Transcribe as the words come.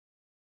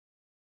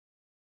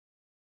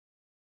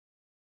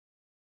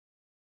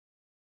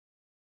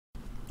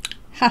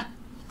Ha!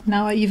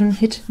 Now I even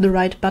hit the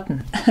right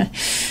button.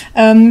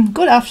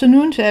 Good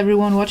afternoon to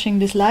everyone watching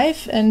this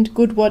live, and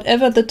good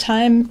whatever the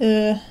time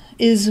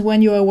is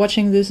when you are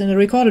watching this in a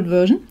recorded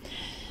version.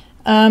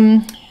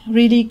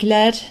 Really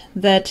glad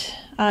that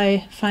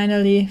I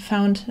finally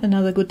found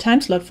another good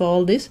time slot for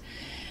all this.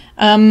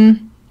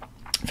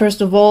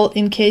 First of all,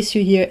 in case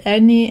you hear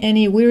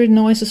any weird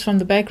noises from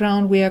the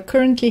background, we are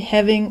currently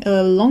having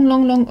a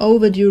long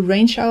overdue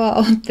rain shower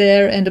out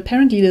there, and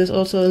apparently there's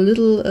also a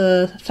little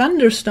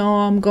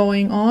thunderstorm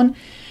going on,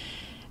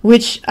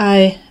 which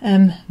I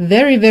am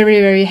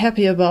very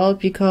happy about,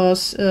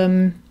 because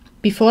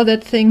before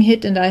that thing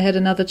hit and I had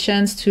another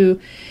chance to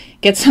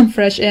get some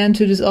fresh air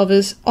into this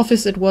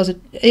office, it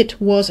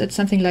was at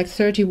something like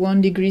 31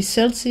 degrees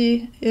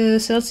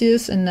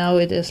Celsius, and now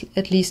it is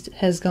at least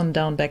has gone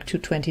down back to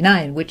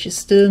 29, which is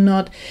still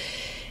not,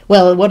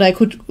 well, what I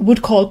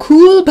would call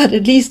cool, but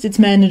at least it's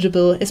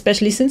manageable,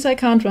 especially since I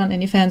can't run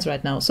any fans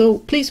right now. So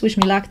please wish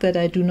me luck that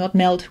I do not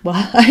melt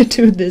while I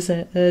do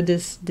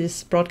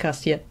this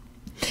broadcast here.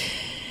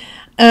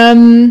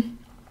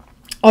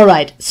 All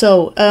right,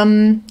 so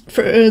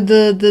for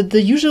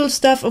the usual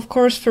stuff, of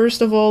course.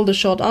 First of all, the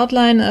short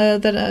outline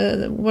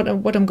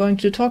what I'm going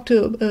to talk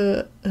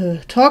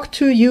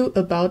to you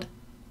about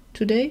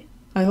today.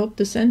 I hope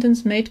the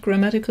sentence made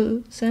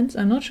grammatical sense.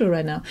 I'm not sure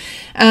right now.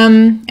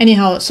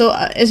 Anyhow, so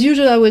as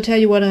usual, I will tell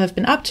you what I have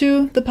been up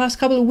to the past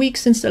couple of weeks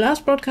since the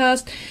last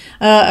broadcast.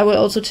 I will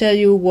also tell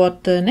you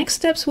what the next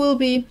steps will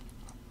be.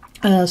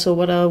 So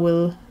what I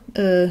will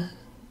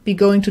be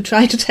going to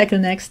try to tackle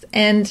next,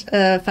 and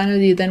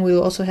finally then we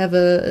will also have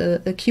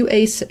a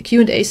Q&A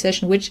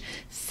session, which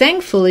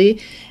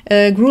thankfully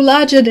grew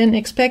larger than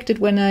expected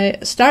when I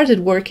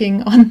started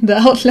working on the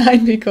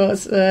outline,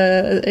 because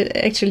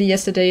actually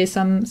yesterday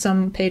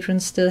some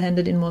patrons still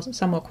handed in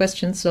some more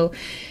questions. So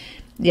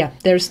yeah,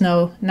 there's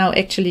now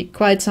actually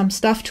quite some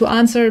stuff to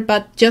answer,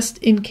 but just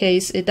in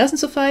case it doesn't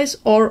suffice,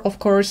 or of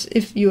course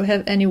if you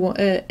have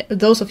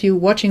those of you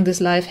watching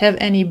this live have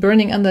any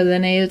burning under their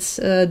nails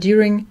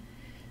during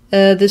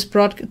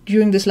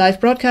this live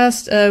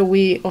broadcast,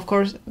 we of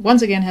course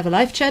once again have a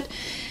live chat.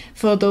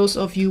 For those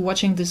of you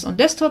watching this on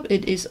desktop,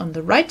 it is on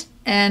the right,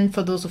 and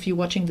for those of you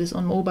watching this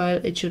on mobile,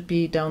 it should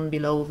be down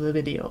below the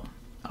video.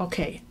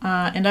 Okay,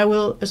 and I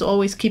will, as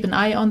always, keep an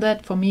eye on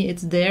that. For me,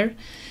 it's there,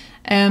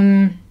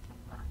 and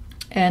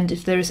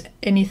if there's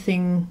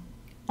anything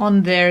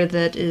on there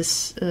that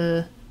is,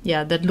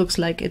 that looks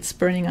like it's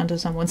burning under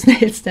someone's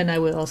nails, then I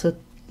will also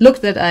look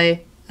that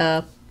I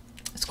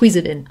squeeze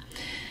it in.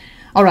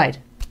 All right.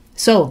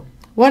 So,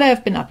 what I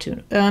have been up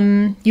to.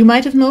 You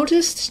might have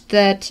noticed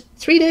that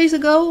 3 days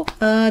ago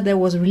there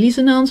was a release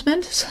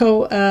announcement,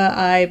 so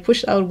I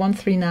pushed out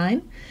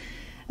 139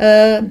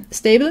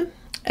 stable.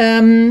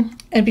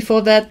 And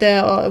before that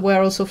there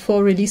were also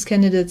 4 release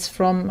candidates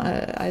from,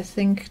 I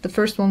think the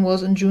first one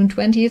was on June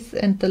 20th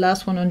and the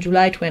last one on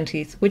July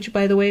 20th, which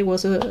by the way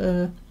was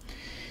a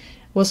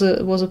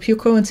pure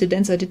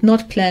coincidence. I did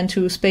not plan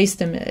to space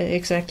them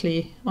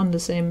exactly on the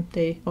same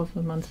day of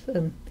the month.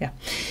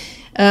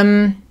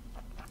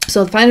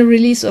 So the final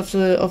release of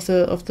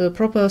the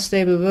proper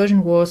stable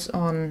version was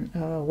on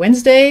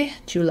Wednesday,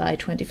 July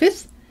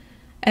 25th,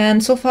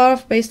 and so far,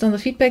 based on the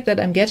feedback that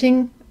I'm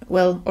getting,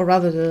 well, or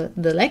rather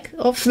the lack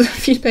of the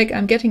feedback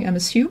I'm getting, I'm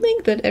assuming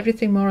that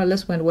everything more or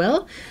less went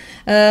well,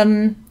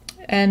 and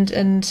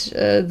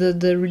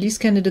the release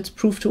candidates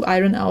proved to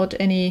iron out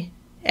any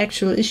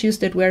actual issues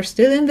that were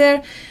still in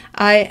there.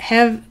 I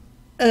have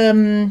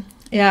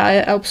I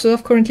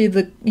observe currently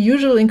the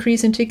usual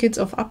increase in tickets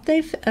of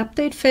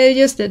update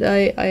failures that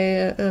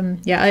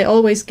I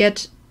always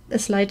get a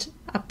slight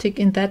uptick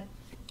in that,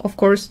 of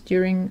course,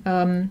 during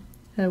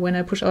when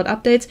I push out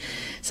updates.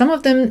 Some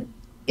of them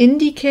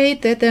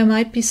indicate that there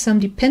might be some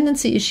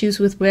dependency issues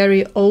with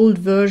very old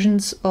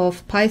versions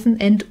of Python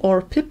and or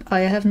pip.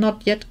 I have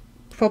not yet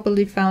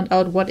properly found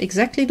out what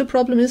exactly the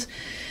problem is.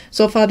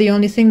 So far, the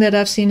only thing that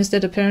I've seen is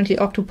that apparently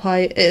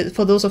OctoPy,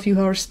 for those of you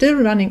who are still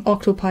running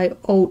OctoPy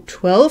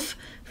 0.12,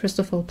 first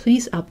of all,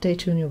 please update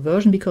to a new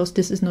version, because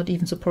this is not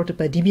even supported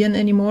by Debian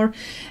anymore.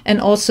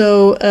 And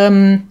also,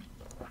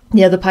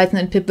 the Python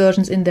and pip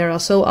versions in there are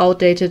so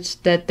outdated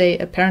that they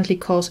apparently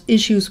cause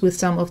issues with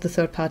some of the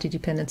third-party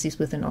dependencies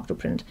within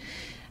OctoPrint.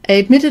 I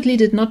admittedly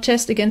did not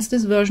test against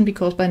this version,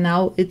 because by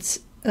now it's,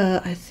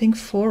 I think,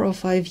 4 or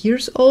 5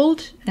 years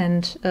old,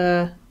 and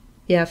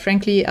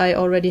frankly, I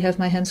already have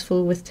my hands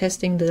full with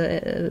testing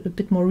the a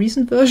bit more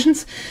recent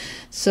versions.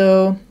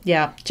 So,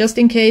 yeah, just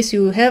in case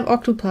you have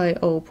OctoPy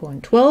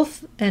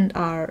 0.12 and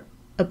are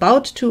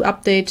about to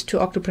update to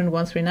OctoPrint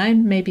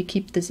 139, maybe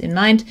keep this in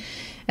mind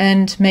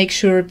and make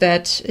sure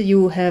that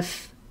you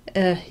have,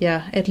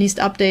 at least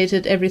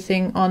updated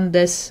everything on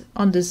this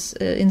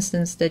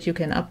instance that you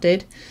can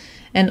update.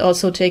 And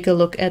also take a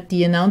look at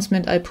the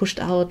announcement I pushed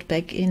out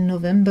back in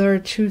November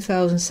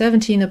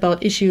 2017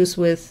 about issues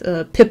with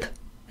pip.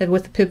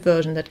 With the pip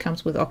version that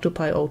comes with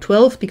OctoPy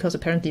 0.12, because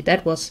apparently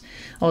that was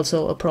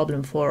also a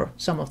problem for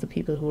some of the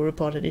people who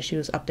reported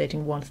issues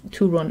updating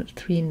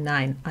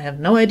 1.2.139. I have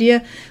no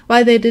idea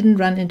why they didn't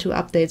run into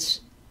updates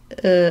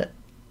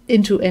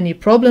into any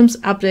problems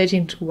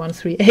updating to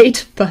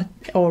 138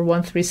 or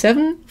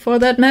 137 for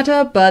that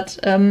matter. But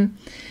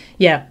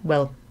yeah,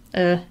 well,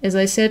 as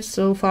I said,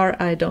 so far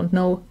I don't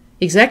know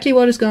exactly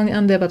what is going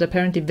on there, but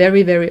apparently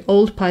very, very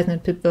old Python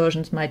and pip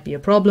versions might be a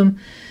problem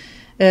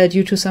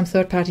due to some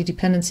third-party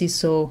dependencies.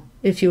 So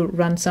if you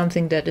run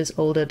something that is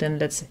older than,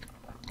 let's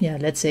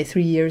say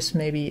 3 years,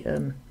 maybe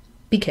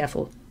be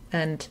careful.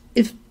 And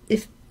if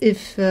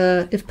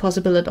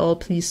possible at all,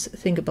 please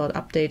think about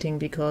updating,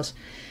 because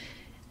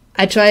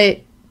I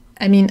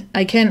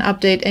can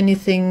update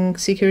anything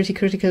security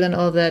critical and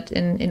all that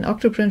in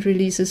OctoPrint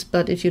releases,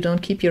 but if you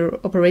don't keep your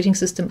operating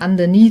system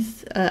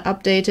underneath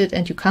updated,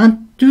 and you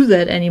can't do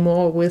that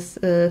anymore with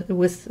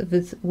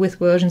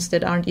versions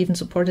that aren't even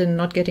supported and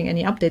not getting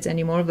any updates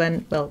anymore,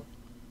 then, well,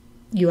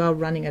 you are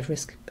running at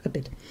risk a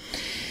bit.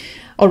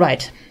 All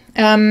right.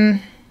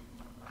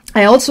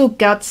 I also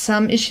got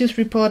some issues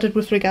reported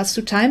with regards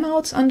to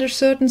timeouts under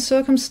certain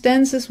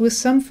circumstances with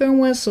some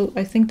firmware. So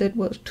I think that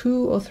was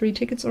 2 or 3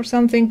 tickets or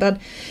something. But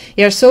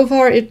yeah, so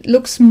far it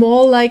looks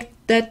more like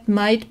that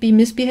might be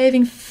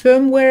misbehaving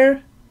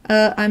firmware.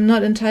 I'm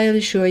not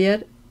entirely sure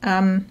yet.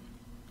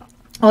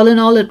 All in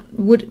all, it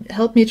would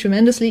help me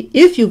tremendously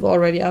if you've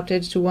already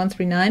updated to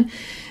 139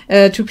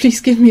 to please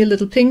give me a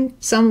little ping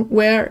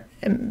somewhere,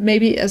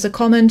 maybe as a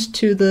comment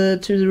to the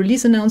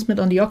release announcement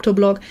on the Octo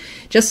blog,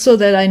 just so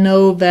that I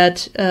know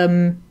that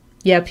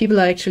people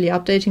are actually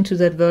updating to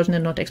that version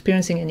and not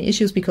experiencing any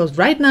issues, because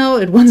right now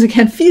it once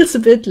again feels a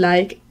bit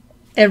like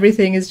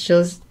everything is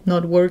just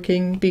not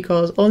working,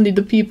 because only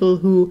the people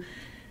who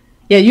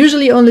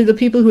usually only the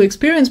people who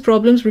experience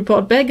problems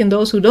report back, and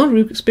those who don't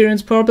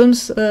experience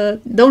problems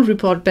don't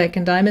report back,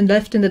 and I'm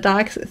left in the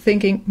dark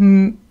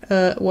thinking,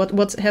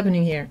 what's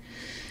happening here?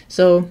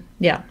 So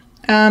yeah.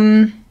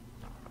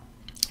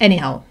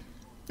 Anyhow,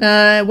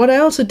 what I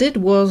also did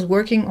was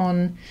working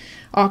on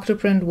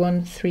OctoPrint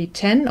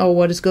 1.3.10, or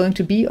what is going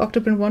to be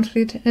OctoPrint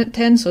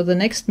 1.3.10, so the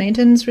next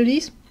maintenance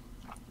release.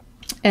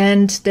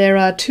 And there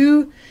are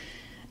 2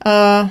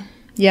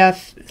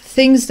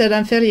 things that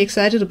I'm fairly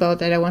excited about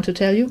that I want to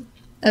tell you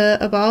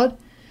about,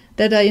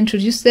 that I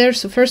introduced there.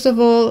 So first of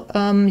all,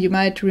 you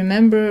might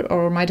remember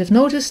or might have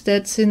noticed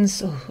that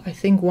since, I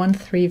think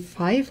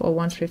 1.3.5 or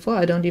 1.3.4,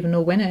 I don't even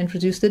know when I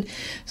introduced it.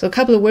 So a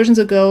couple of versions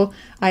ago,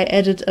 I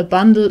added a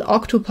bundled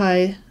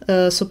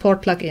OctoPy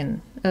support plugin,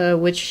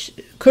 which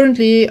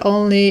currently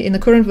only, in the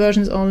current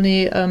versions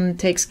only,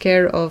 takes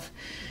care of,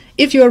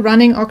 if you are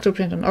running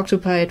OctoPrint on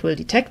OctoPy, it will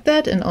detect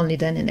that and only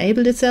then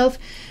enable itself.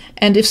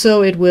 And if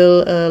so, it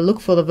will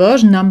look for the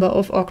version number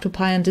of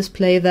OctoPy and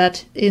display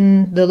that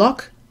in the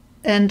log,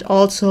 and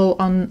also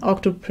on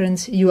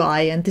OctoPrint's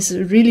UI. And this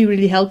really,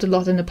 really helped a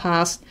lot in the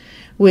past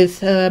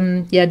with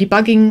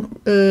debugging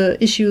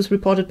issues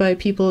reported by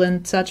people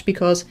and such,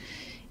 because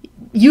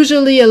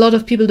usually a lot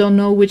of people don't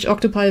know which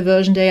OctoPy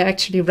version they are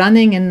actually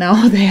running, and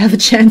now they have a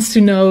chance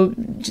to know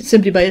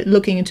simply by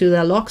looking into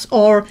their logs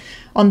or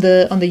on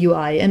the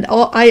UI. And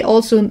I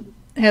also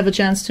have a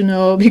chance to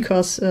know,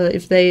 because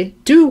if they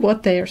do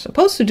what they are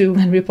supposed to do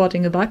when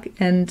reporting a bug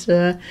and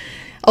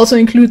also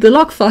include the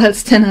log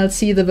files, then I'll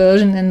see the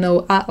version and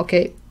know,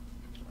 okay,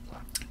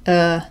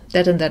 that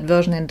and that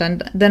version, and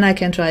then I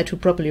can try to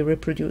properly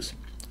reproduce.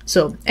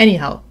 So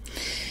anyhow,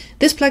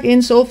 this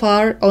plugin so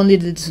far only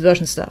did this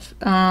version stuff,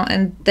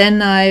 and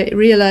then I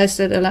realized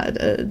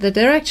that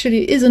there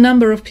actually is a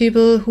number of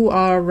people who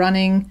are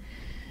running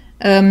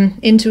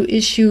into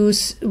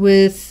issues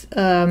with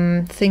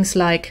things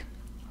like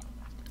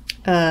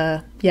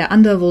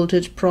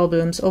undervoltage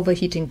problems,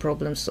 overheating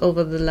problems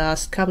over the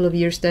last couple of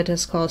years. That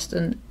has caused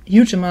a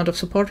huge amount of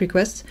support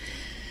requests.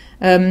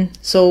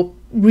 So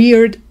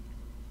weird,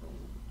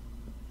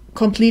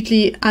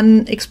 completely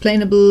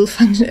unexplainable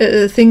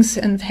things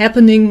and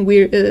happening,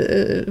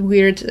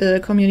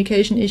 weird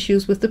communication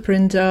issues with the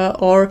printer,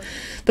 or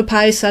the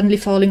Pi suddenly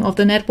falling off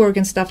the network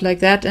and stuff like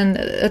that. And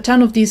a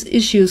ton of these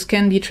issues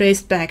can be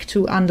traced back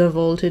to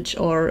undervoltage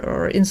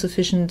or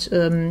insufficient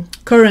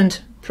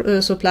current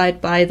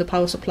supplied by the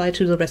power supply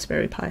to the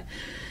Raspberry Pi.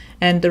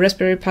 And the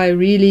Raspberry Pi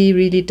really,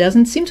 really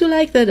doesn't seem to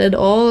like that at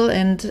all.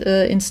 And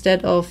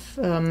instead of,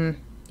 I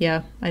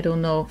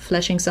don't know,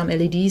 flashing some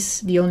LEDs,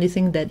 the only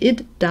thing that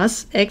it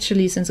does,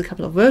 actually, since a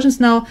couple of versions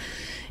now,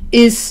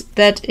 is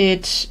that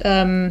it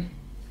a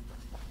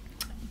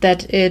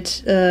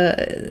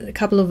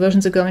couple of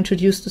versions ago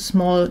introduced a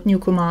small new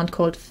command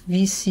called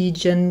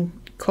vcgen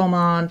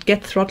command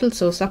get throttle,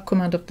 so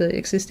subcommand of the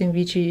existing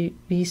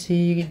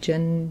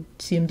vcgen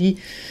cmd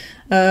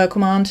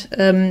command,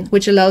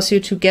 which allows you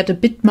to get a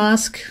bit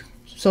mask,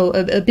 so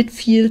a bit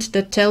field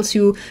that tells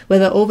you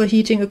whether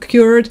overheating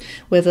occurred,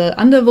 whether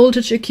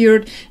undervoltage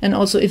occurred, and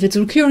also if it's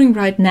occurring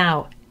right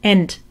now.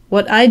 And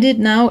what I did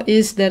now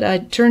is that I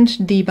turned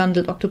the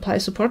bundled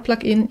OctoPy support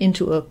plugin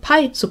into a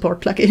Pi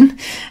support plugin,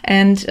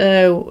 and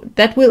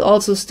that will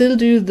also still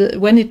do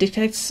when it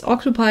detects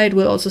OctoPy, it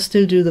will also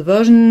still do the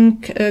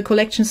version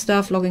collection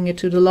stuff, logging it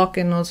to the log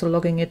and also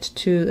logging it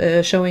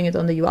to showing it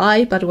on the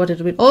UI. But what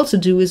it will also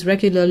do is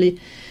regularly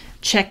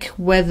check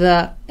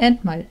whether,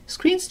 and my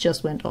screens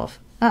just went off.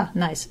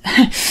 nice,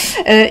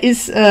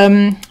 is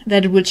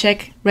that it will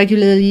check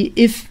regularly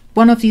if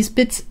one of these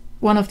bits,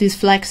 one of these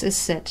flags is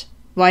set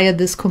via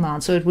this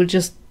command. So it will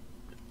just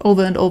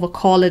over and over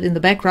call it in the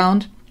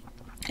background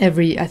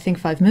every, I think,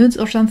 5 minutes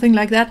or something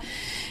like that.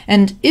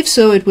 And if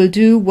so, it will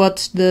do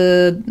what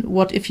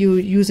if you're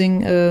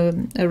using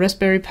a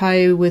Raspberry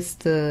Pi with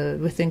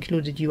the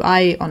included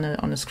UI on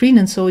a screen,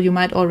 and so you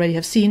might already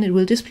have seen it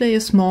will display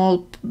a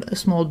small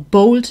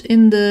bolt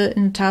in the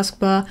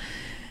taskbar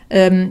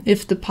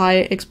if the Pi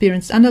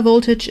experienced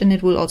undervoltage, and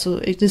it will also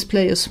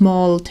display a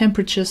small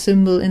temperature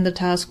symbol in the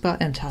taskbar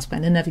in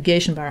the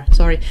navigation bar.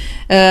 Sorry,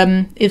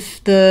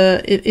 if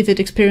it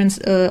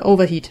experienced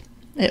overheating.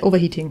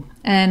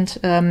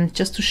 And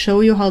just to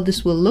show you how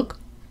this will look,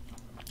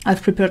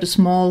 I've prepared a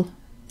small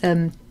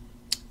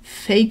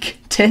fake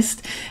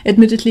test.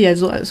 Admittedly,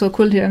 so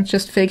currently I'm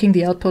just faking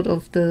the output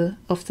of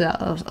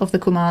the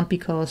command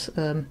because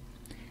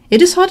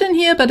it is hot in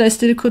here, but I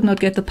still could not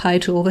get the Pi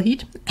to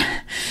overheat.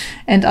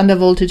 And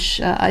undervoltage,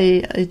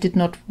 I did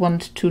not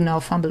want to now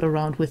fumble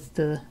around with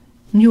the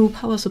new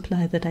power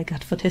supply that I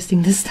got for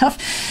testing this stuff.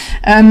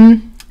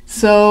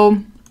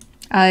 So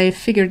I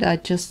figured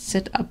I'd just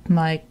set up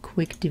my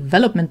quick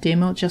development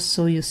demo just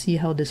so you see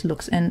how this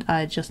looks. And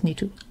I just need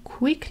to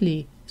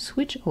quickly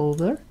switch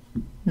over.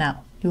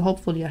 Now, you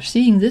hopefully are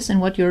seeing this,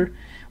 and what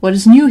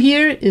is new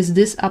here is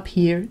this up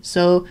here.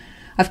 So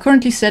I've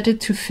currently set it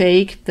to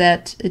fake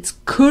that it's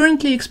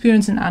currently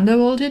experiencing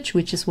undervoltage,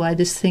 which is why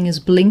this thing is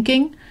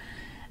blinking,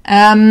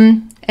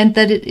 and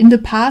that it in the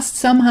past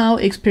somehow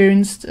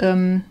experienced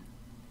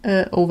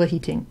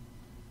overheating.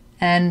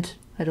 And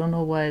I don't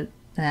know why.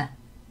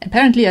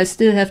 Apparently I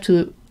still have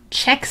to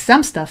check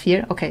some stuff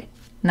here. Okay,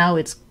 now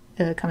it's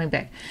coming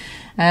back.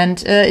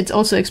 And it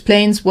also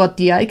explains what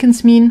the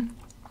icons mean.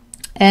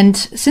 And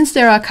since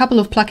there are a couple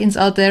of plugins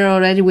out there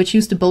already which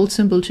use the bolt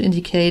symbol to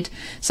indicate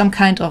some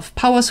kind of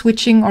power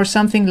switching or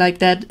something like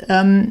that,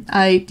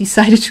 I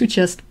decided to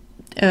just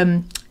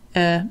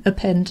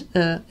append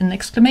an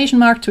exclamation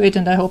mark to it,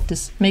 and I hope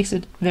this makes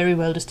it very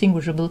well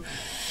distinguishable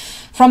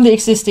from the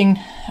existing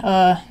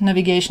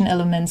navigation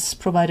elements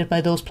provided by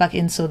those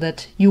plugins, so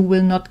that you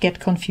will not get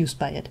confused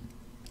by it.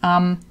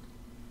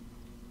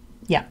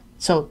 Yeah,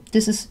 so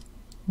this is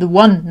the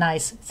one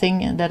nice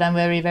thing that I'm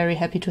very, very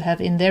happy to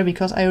have in there,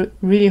 because I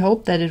really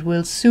hope that it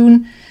will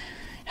soon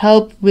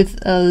help with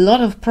a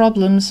lot of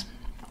problems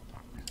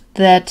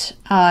that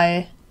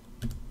I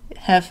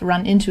have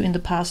run into in the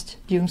past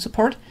during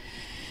support.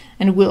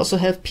 And it will also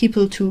help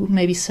people to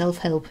maybe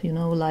self-help, you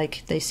know,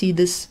 like they see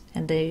this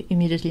and they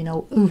immediately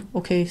know, oh,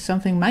 okay,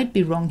 something might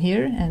be wrong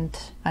here and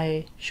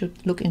I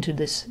should look into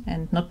this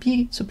and not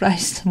be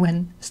surprised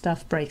when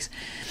stuff breaks.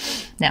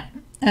 Yeah.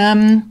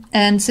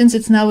 And since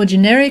it's now a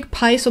generic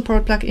Pi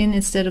support plugin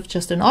instead of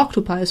just an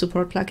OctoPi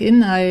support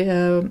plugin,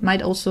 I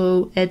might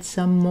also add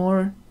some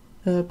more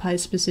Pi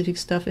specific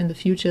stuff in the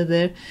future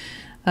there.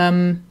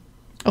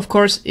 Of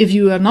course, if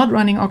you are not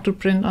running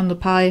OctoPrint on the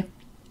Pi,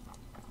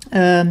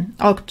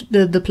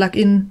 the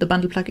plugin, the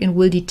bundle plugin,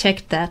 will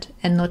detect that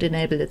and not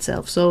enable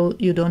itself. So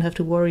you don't have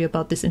to worry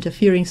about this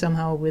interfering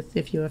somehow with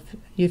if you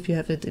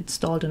have it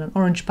installed in an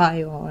Orange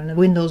Pi or in a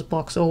Windows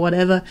box or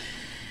whatever.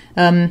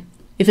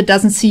 If it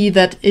doesn't see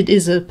that it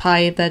is a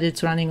Pi that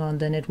it's running on,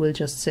 then it will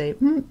just say,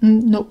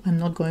 no, I'm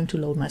not going to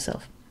load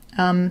myself.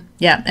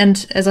 Yeah,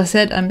 and as I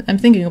said, I'm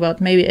thinking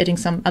about maybe adding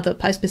some other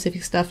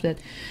Pi-specific stuff that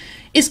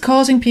is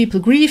causing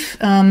people grief.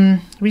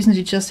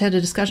 Recently just had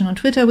a discussion on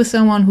Twitter with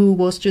someone who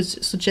was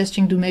just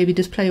suggesting to maybe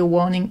display a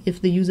warning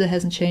if the user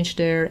hasn't changed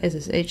their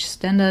SSH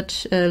standard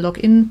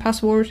login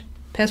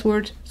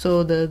password.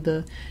 So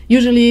the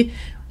usually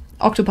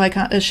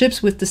OctoPi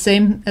ships with the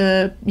same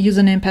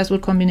username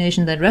password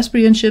combination that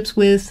Raspbian ships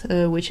with,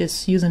 which is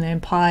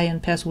username Pi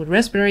and password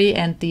Raspberry,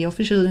 and the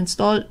official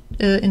install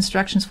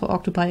instructions for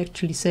OctoPi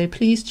actually say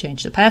please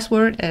change the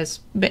password as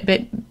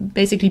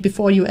basically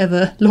before you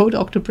ever load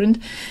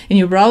OctoPrint in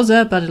your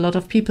browser. But a lot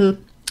of people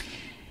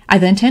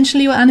either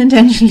intentionally or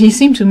unintentionally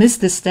seem to miss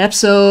this step.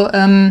 So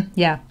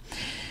yeah,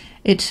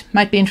 it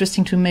might be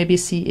interesting to maybe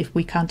see if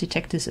we can't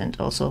detect this and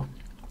also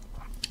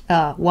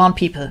warn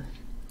people.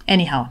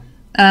 Anyhow.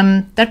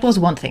 That was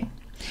one thing.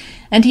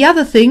 And the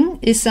other thing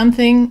is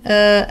something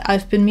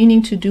I've been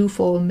meaning to do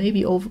for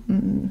maybe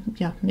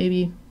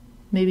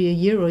maybe a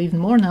year or even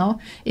more now,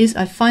 is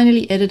I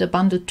finally added a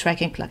bundled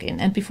tracking plugin.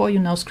 And before you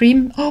now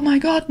scream, oh my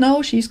god,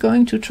 no, she's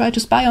going to try to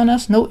spy on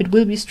us. No, it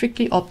will be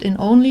strictly opt-in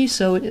only.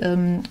 So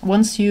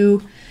once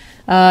you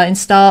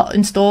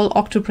install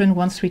OctoPrint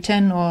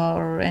 1.3.10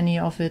 or any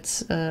of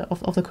its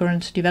of the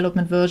current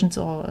development versions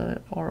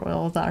or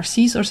the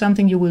RCs or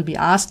something, you will be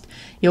asked,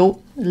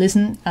 yo,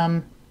 listen,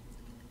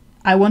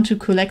 I want to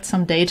collect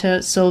some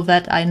data so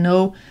that I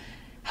know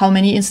how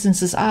many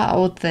instances are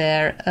out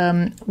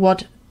there,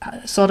 what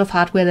sort of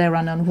hardware they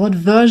run on, what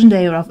version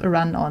they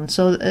run on,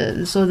 so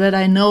that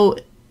I know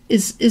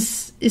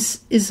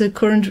is a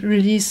current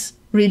release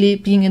really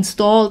being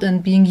installed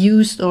and being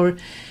used, or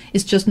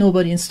is just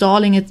nobody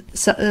installing it,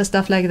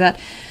 stuff like that.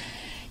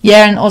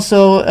 Yeah, and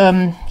also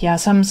yeah,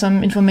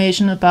 some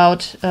information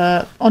about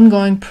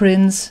ongoing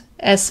prints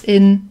as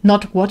in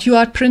not what you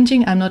are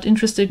printing. I'm not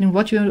interested in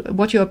what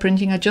you are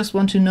printing. I just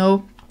want to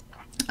know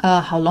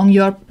how long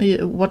you are,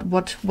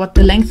 what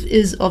the length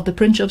is of the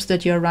print jobs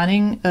that you are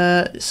running,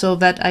 so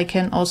that I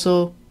can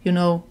also, you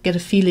know, get a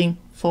feeling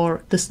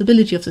for the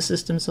stability of the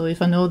system. So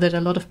if I know that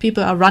a lot of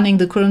people are running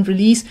the current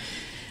release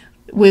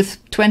with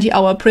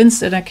 20-hour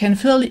prints, then I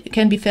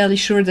can be fairly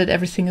sure that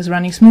everything is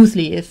running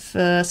smoothly. If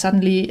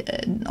suddenly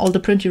all the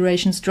print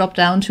durations drop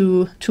down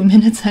to 2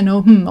 minutes, I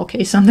know,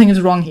 okay, something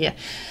is wrong here.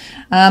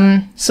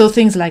 So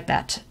things like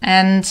that.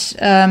 And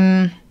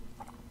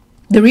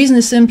the reason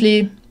is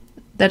simply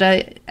that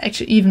I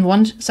actually even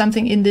want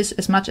something in this,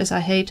 as much as I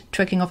hate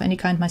tracking of any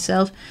kind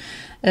myself.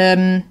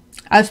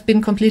 I've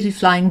been completely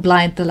flying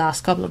blind the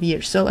last couple of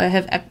years, so I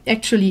have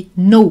actually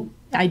no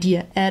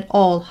idea at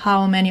all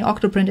how many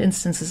OctoPrint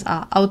instances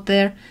are out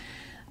there.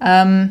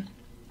 I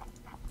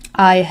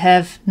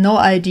have no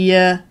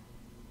idea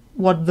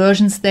what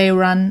versions they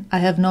run. I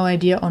have no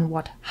idea on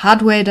what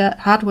hardware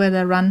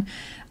they run.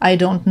 I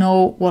don't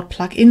know what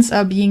plugins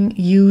are being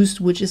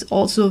used, which is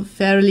also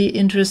fairly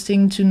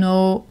interesting to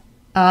know,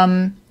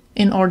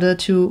 in order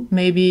to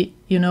maybe,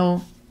 you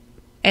know,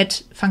 add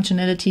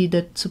functionality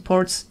that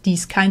supports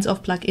these kinds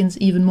of plugins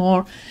even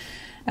more.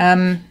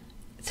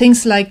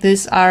 Things like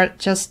this are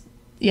just,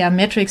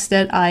 metrics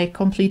that I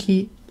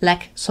completely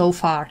lack so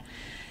far.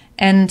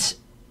 And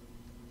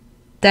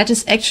that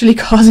is actually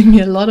causing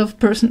me a lot of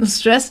personal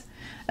stress,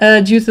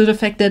 due to the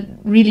fact that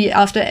really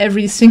after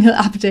every single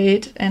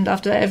update and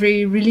after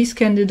every release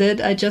candidate,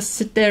 I just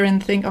sit there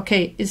and think,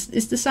 okay, is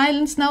the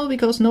silence now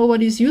because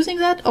nobody's using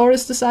that? Or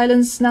is the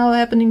silence now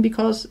happening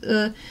because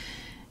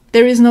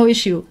there is no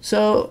issue?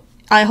 So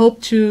I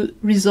hope to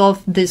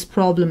resolve this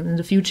problem in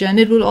the future. And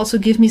it will also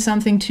give me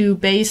something to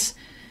base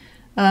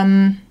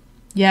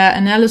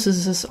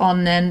analysis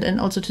on,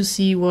 and also to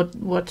see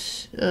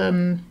what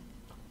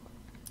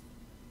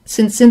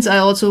since I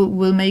also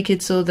will make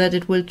it so that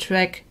it will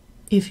track,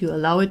 if you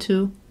allow it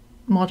to,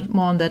 more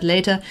on that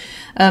later.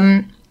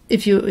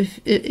 If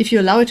you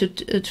allow it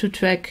to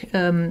track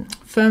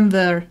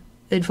firmware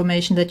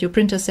information that your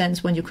printer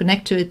sends when you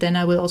connect to it, then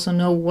I will also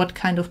know what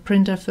kind of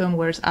printer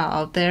firmwares are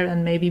out there,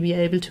 and maybe be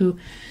able to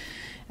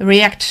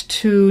react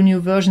to new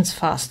versions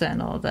faster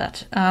and all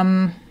that.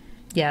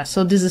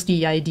 So this is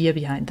the idea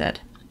behind that.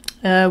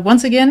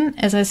 Once again,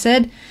 as I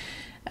said,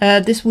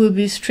 this will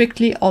be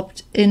strictly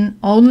opt-in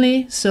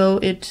only, so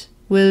it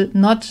will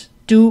not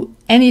do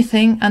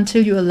anything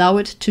until you allow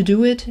it to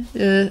do it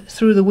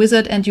through the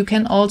wizard, and you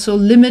can also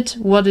limit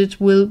what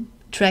it will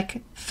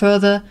track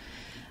further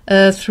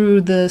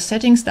through the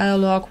settings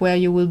dialog, where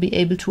you will be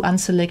able to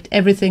unselect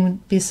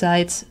everything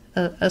besides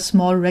a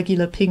small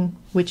regular ping,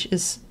 which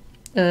is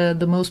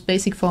the most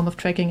basic form of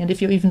tracking. And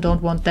if you even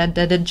don't want that,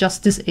 then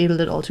just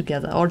disable it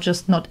altogether, or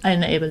just not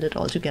enable it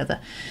altogether.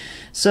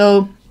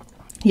 So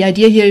the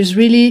idea here is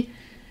really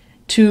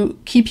to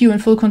keep you in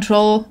full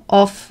control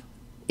of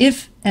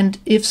if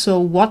so,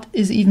 what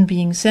is even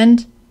being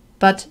sent.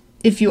 But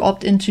if you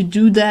opt in to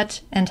do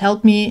that and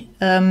help me,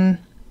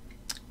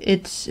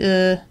 it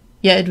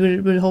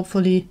will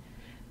hopefully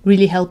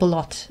really help a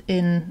lot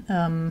in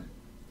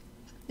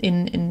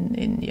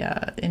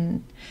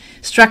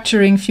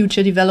structuring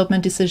future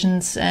development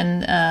decisions,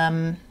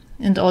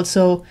 and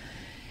also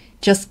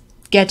just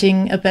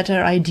getting a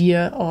better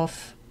idea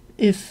of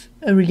if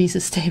a release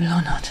is stable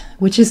or not,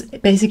 which is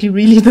basically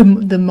really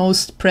the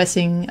most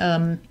pressing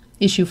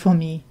issue for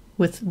me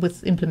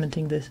with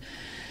implementing this.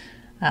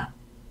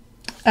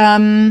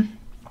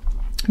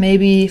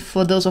 Maybe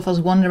for those of us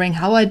wondering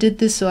how I did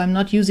this, so I'm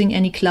not using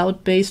any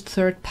cloud-based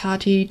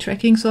third-party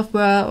tracking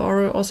software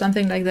or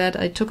something like that.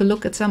 I took a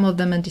look at some of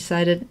them and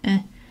decided,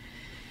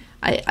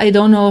 I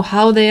don't know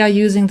how they are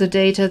using the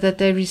data that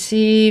they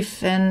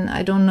receive, and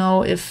I don't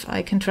know if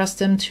I can trust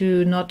them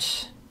to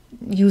not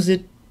use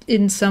it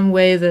in some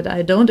way that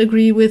I don't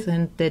agree with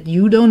and that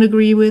you don't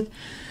agree with.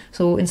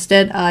 So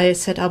instead I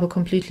set up a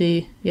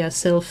completely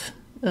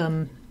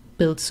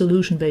self-built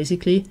solution,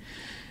 basically.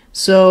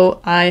 So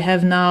I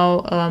have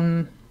now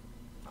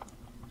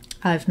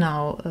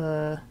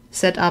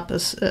set up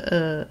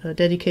a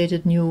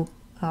dedicated new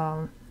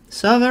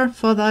server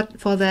for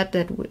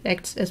that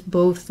acts as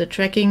both the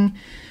tracking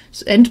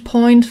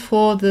endpoint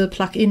for the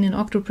plugin in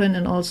OctoPrint,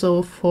 and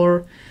also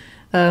for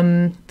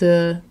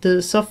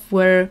the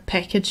software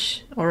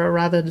package, or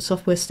rather the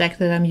software stack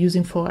that I'm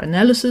using for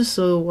analysis.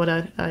 So what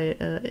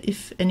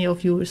if any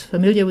of you is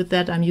familiar with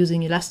that, I'm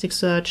using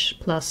Elasticsearch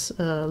plus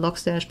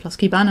Logstash plus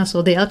Kibana,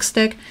 so the ELK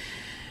stack.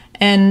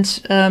 And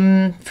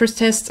first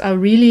tests are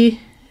really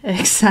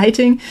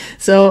exciting.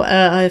 So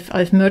I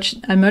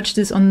merged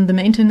this on the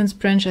maintenance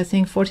branch, I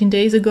think 14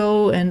 days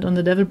ago, and on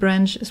the dev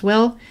branch as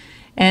well.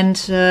 And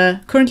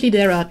currently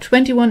there are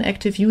 21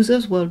 active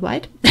users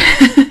worldwide.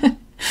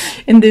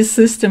 In this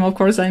system, of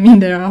course, I mean,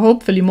 there are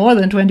hopefully more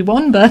than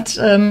 21, but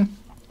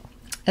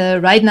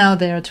right now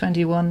there are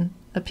 21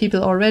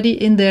 people already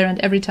in there, and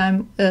every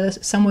time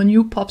someone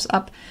new pops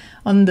up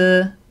on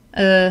the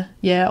in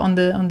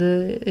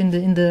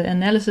the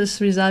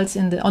analysis results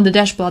on the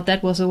dashboard,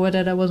 that was the word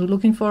that I was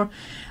looking for,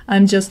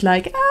 I'm just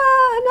like,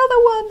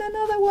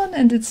 another one,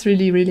 and it's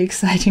really, really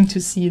exciting to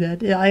see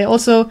that. Yeah, I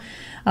also,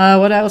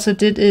 what I also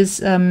did is,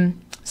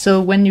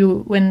 so when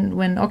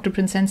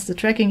OctoPrint sends the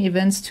tracking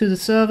events to the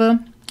server,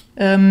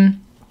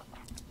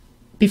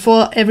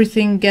 before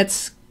everything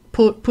gets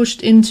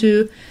pushed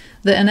into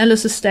the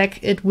analysis stack,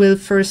 it will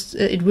first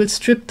it will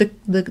strip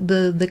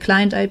the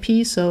client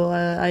IP. So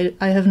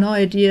I have no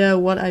idea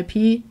what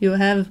IP you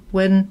have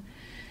when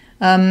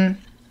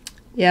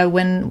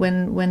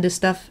when the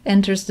stuff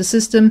enters the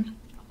system,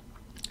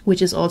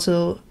 which is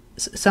also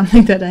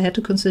something that I had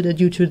to consider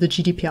due to the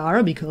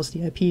GDPR, because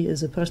the IP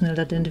is a personal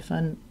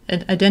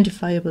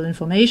identifiable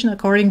information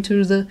according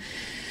to the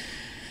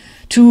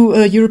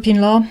European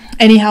law.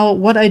 Anyhow,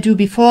 what I do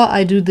before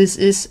I do this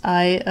is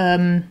I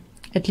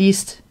at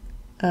least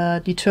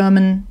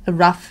determine a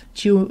rough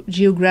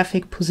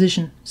geographic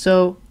position.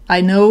 So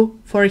I know,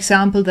 for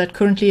example, that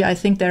currently I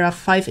think there are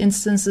 5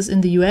 instances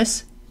in the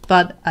US,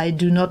 but I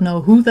do not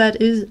know who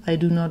that is. I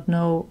do not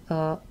know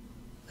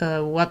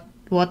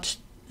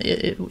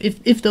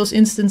if those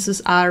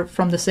instances are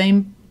from the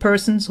same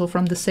person, so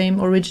from the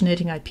same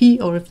originating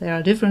IP, or if there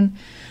are different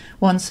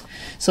ones.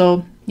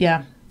 So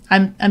yeah,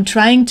 I'm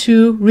trying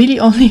to really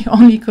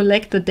only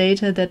collect the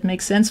data that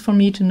makes sense for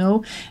me to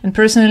know. And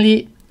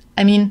personally,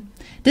 I mean,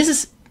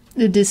 this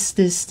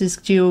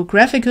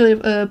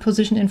geographical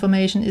position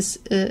information is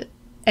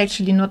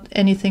actually not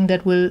anything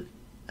that will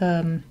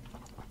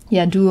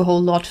do a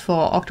whole lot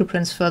for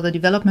OctoPrint's further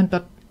development.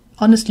 But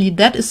honestly,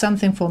 that is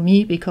something for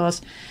me,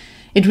 because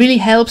it really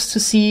helps to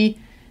see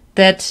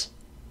that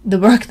the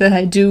work that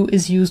I do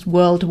is used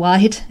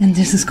worldwide, and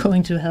this is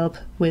going to help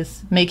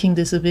with making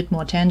this a bit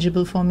more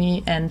tangible for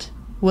me, and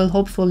will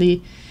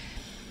hopefully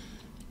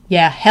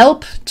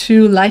help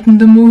to lighten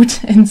the mood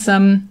in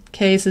some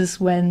cases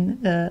when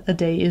a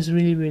day is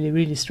really, really,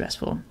 really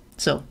stressful.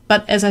 So,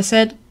 but as I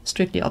said,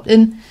 strictly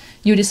opt-in.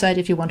 You decide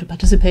if you want to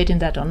participate in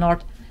that or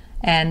not.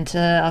 And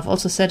I've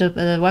also set up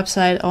a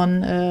website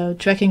on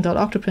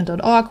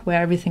tracking.octoprint.org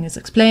where everything is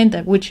explained,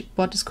 that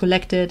what is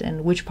collected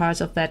and which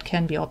parts of that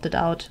can be opted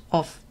out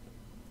of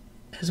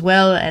as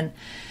well. And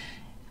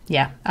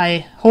yeah,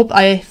 I hope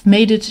I've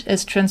made it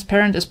as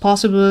transparent as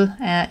possible.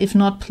 If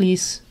not,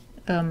 please,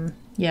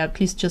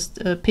 please just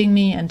ping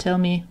me and tell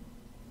me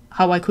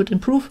how I could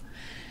improve.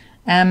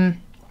 What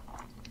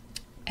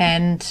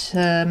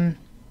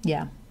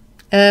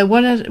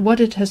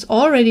it has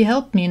already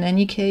helped me in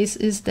any case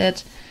is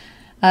that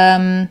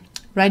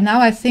right now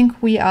I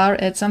think we are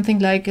at something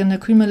like an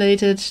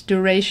accumulated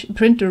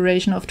print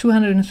duration of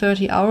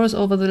 230 hours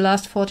over the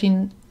last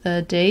 14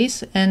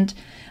 days, and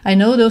I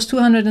know those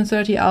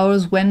 230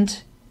 hours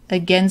went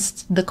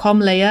against the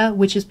comm layer,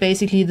 which is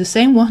basically the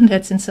same one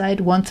that's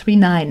inside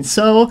 139.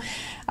 So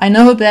I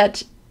know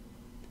that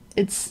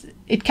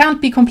it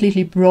can't be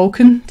completely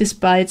broken,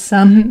 despite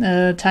some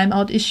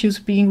timeout issues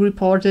being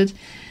reported,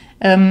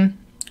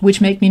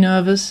 which make me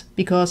nervous,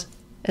 because,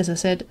 as I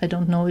said, I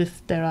don't know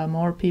if there are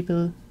more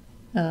people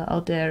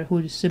out there who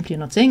are simply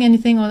not saying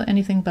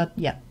anything, but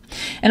yeah.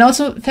 And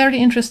also fairly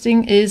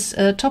interesting is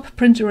top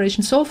print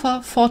duration so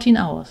far, 14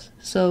 hours.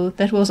 So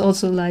that was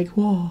also like,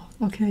 whoa,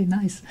 okay,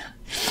 nice.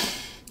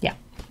 Yeah.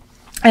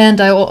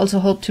 And I also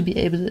hope to be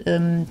able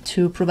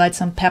to provide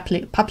some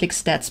public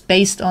stats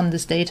based on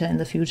this data in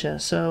the future.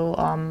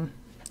 So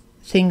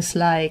things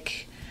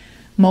like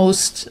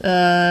most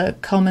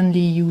commonly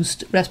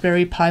used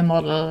Raspberry Pi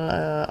model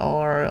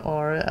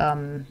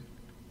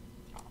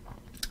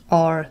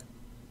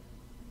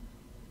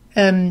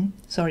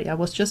sorry, I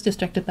was just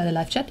distracted by the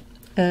live chat.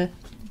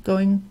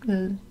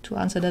 Going to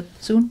answer that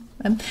soon.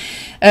 And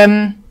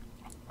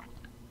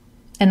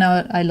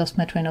now I lost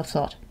my train of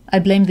thought. I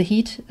blame the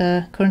heat,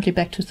 currently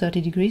back to 30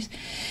 degrees.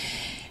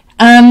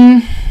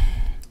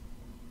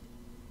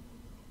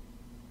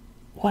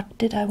 What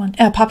did I want?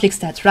 Public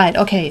stats, right.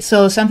 Okay,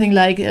 so something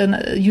like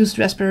used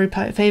Raspberry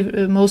Pi,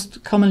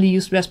 most commonly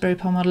used Raspberry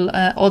Pi model.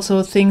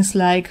 Also things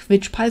like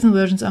which Python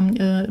versions are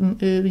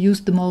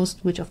used the most,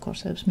 which of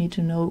course helps me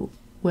to know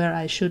where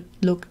I should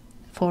look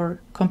for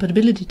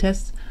compatibility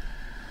tests.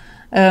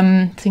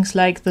 Things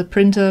like the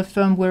printer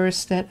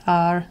firmwares that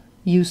are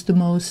used the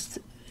most,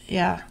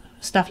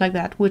 stuff like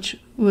that, which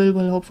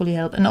will hopefully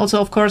help. And also,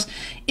 of course,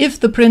 if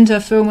the printer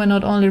firmware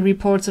not only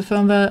reports a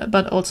firmware,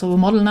 but also a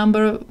model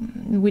number,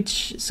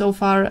 which so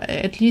far,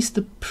 at least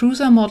the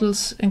Prusa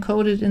models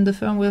encoded in the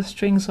firmware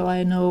string, so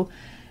I know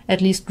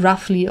at least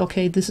roughly,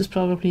 okay, this is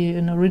probably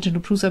an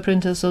original Prusa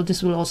printer, so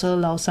this will also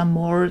allow some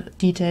more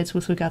details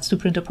with regards to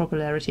printer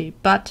popularity.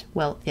 But,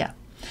 well, yeah,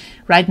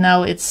 right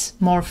now it's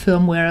more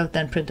firmware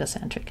than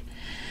printer-centric.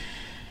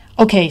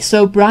 Okay,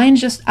 so Brian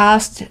just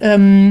asked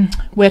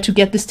where to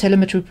get this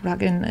telemetry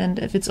plugin, and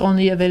if it's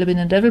only available in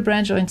a Devil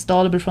branch or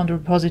installable from the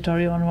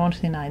repository on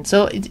 139.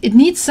 So it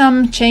needs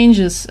some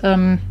changes.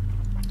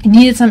 It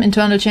needed some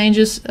internal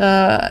changes,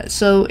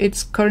 so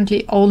it's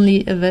currently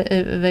only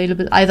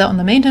available either on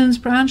the maintenance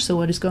branch, so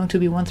what is going to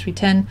be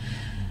 1310,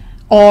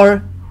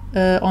 or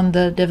on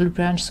the Devil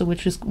branch, so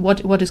which is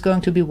what is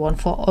going to be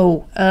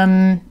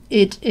 140.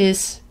 It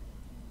is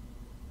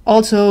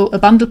also a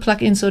bundle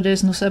plugin, so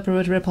there's no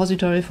separate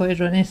repository for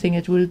it or anything.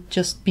 It will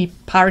just be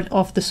part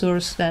of the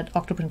source that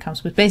OctoPrint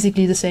comes with.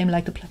 Basically the same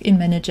like the plugin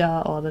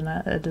manager or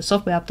the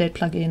software update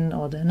plugin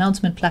or the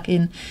announcement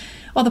plugin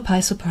or the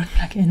Pi support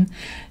plugin,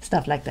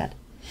 stuff like that.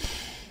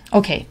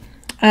 Okay.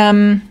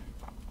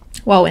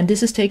 Wow, and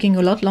this is taking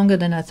a lot longer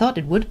than I thought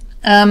it would.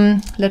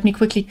 Let me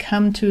quickly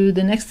come to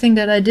the next thing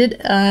that I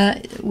did,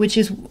 which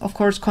is, of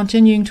course,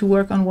 continuing to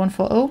work on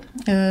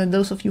 1.4.0.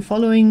 Those of you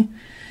following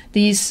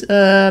these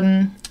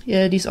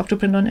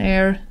OctoPrint On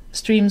Air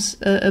streams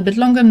a bit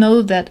longer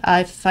know that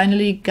I've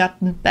finally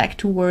gotten back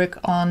to work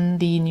on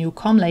the new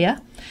comm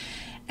layer.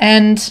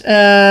 And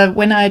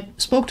when I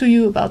spoke to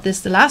you about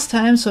this the last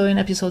time, so in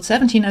episode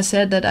 17, I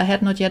said that I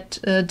had not yet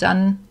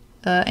done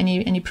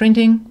any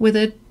printing with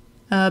it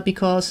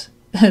because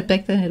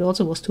back then it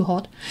also was too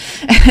hot,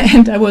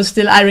 and I was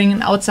still ironing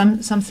out some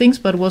things,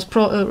 but was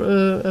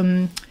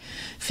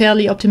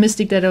fairly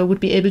optimistic that I would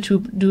be able to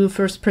do a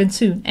first print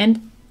soon,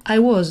 and I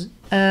was.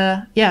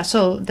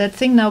 So that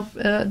thing now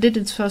did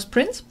its first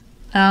print,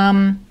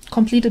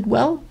 completed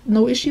well,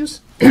 no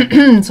issues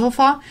so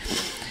far.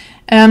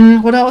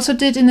 What I also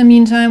did in the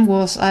meantime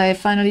was I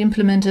finally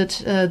implemented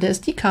the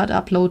SD card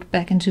upload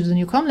back into the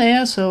new comm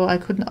layer, so I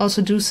could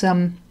also do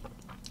some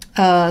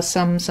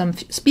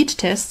speed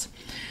tests,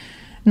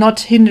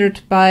 not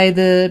hindered by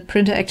the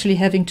printer actually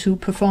having to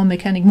perform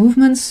mechanic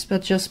movements,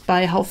 but just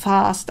by how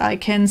fast I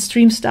can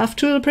stream stuff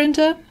to the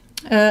printer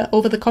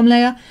over the comm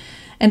layer.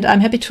 And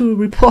I'm happy to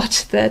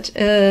report that,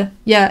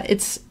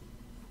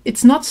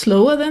 it's not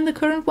slower than the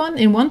current one.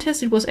 In one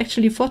test, it was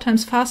actually 4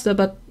 times faster,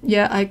 but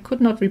yeah, I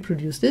could not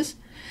reproduce this.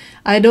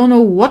 I don't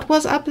know what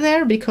was up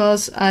there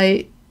because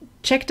I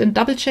checked and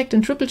double-checked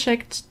and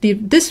triple-checked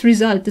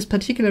this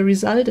particular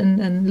result,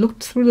 and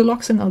looked through the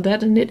logs and all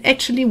that, and it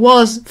actually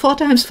was 4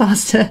 times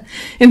faster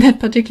in that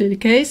particular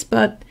case.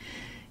 But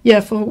yeah,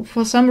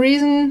 for some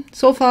reason,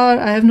 so far,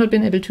 I have not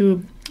been able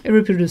to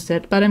reproduce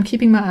that. But I'm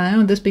keeping my eye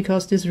on this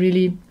because this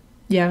really,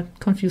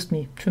 confused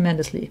me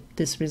tremendously,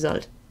 this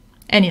result.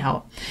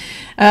 Anyhow,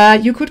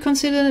 you could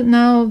consider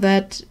now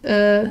that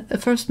a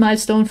first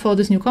milestone for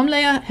this new comm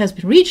layer has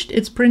been reached.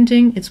 It's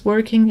printing, it's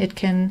working, it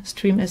can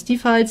stream SD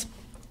files.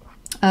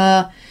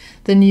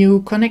 The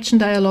new connection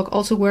dialog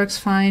also works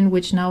fine,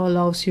 which now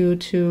allows you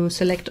to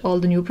select all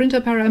the new printer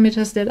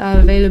parameters that are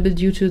available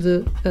due to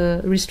the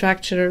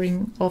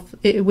restructuring of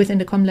within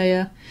the comm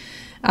layer.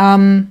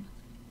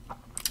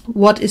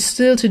 What is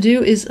still to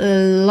do is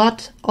a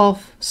lot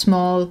of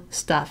small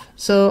stuff.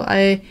 So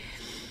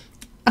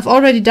I've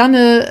already done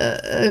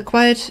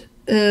quite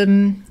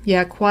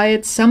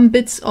some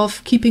bits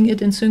of keeping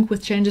it in sync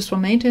with changes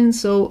from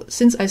maintenance. So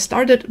since I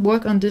started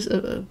work on this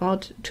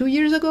about 2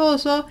 years ago or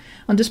so,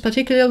 on this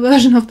particular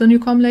version of the new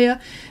comm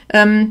layer,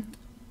 a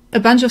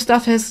bunch of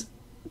stuff has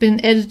been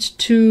added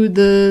to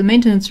the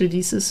maintenance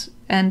releases,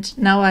 and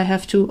now I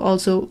have to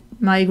also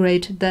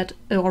migrate that,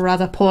 or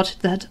rather port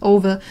that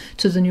over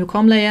to the new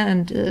comm layer.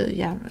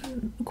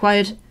 And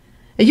quite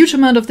a huge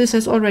amount of this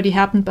has already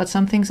happened, but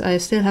some things I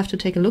still have to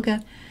take a look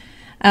at.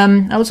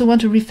 I also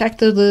want to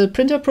refactor the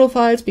printer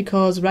profiles,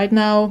 because right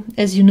now,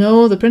 as you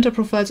know, the printer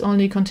profiles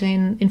only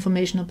contain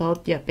information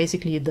about,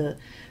 basically the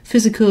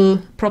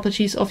physical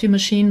properties of your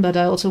machine, but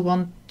I also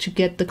want to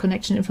get the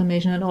connection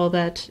information and all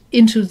that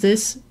into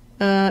these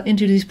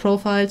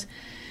profiles,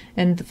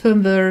 and the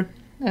firmware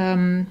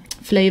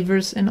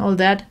flavors and all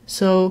that,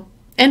 so,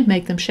 and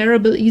make them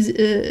shareable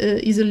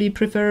easily,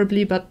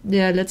 preferably. But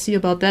let's see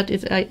about that,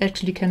 if I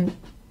actually can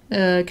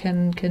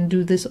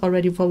do this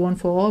already for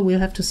 1.4.0. We'll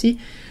have to see.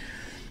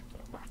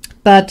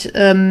 But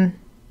the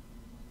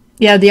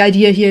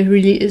idea here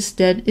really is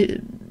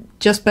that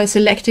just by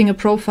selecting a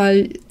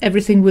profile,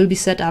 everything will be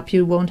set up.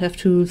 You won't have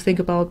to think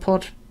about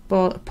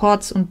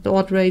ports and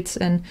baud rates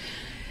and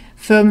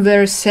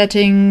firmware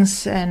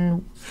settings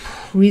and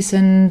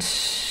recent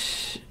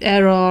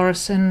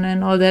errors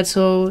and all that.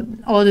 So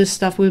all this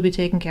stuff will be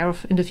taken care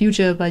of in the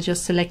future by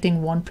just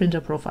selecting one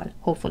printer profile,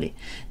 hopefully.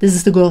 This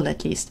is the goal,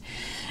 at least.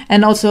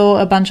 And also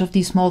a bunch of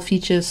these small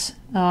features,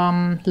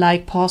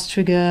 like pause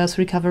triggers,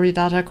 recovery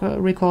data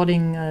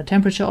recording,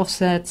 temperature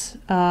offsets,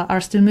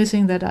 are still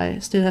missing, that I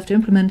still have to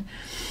implement.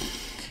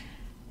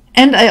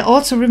 And I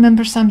also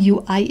remember some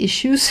UI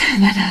issues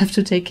that I have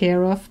to take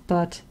care of,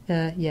 but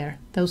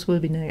those will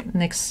be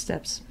next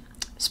steps.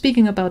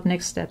 Speaking about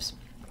next steps,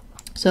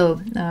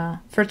 so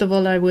first of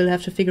all, I will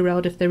have to figure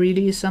out if there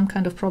really is some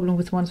kind of problem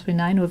with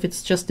 1.3.9, or if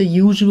it's just the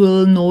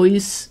usual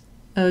noise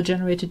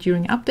generated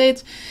during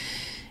updates.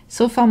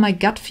 So far, my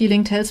gut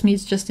feeling tells me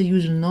it's just the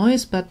usual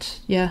noise,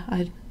 but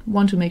I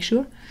want to make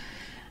sure.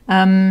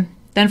 Then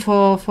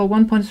for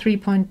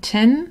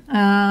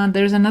 1.3.10,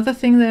 there's another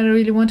thing that I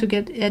really want to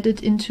get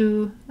added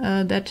into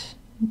that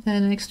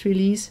next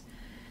release,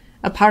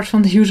 apart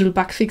from the usual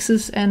bug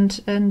fixes and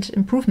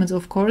improvements,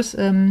 of course.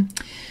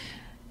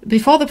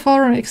 Before the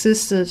forum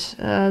existed,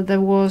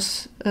 there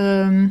was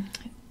a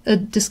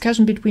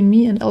discussion between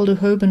me and Aldo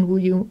Hoban,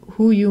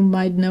 who you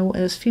might know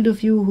as Field of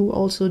View, who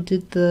also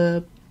did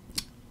the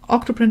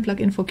OctoPrint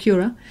plugin for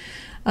Cura.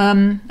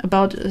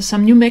 about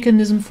some new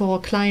mechanism for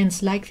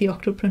clients like the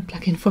OctoPrint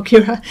plugin for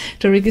Kira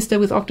to register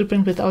with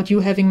OctoPrint without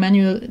you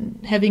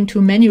having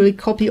to manually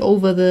copy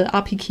over the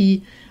API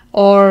key,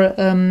 or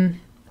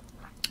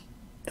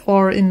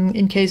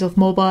in case of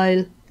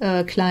mobile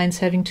clients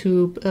having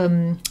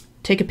to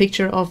take a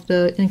picture of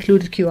the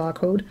included QR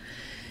code.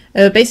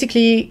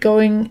 Basically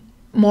going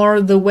more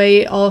the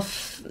way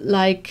of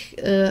like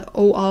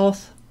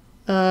OAuth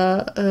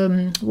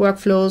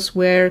workflows,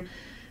 where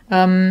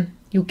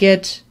you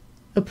get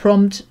a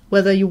prompt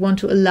whether you want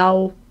to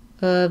allow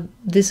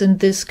this and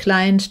this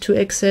client to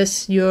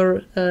access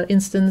your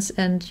instance,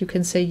 and you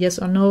can say yes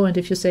or no, and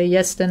if you say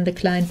yes, then the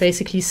client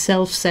basically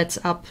self-sets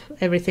up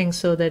everything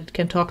so that it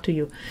can talk to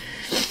you.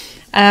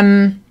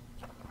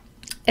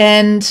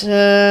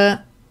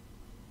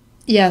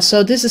 Yeah,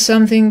 so this is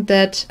something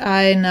that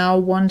I now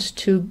want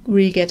to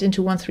really get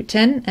into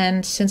 1.3.10,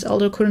 and since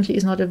Aldo currently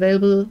is not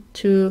available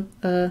to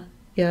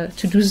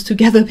do this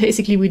together,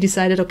 basically we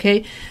decided,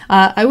 okay,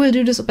 I will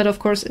do this, but of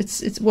course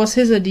it was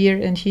his idea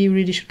and he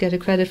really should get a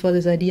credit for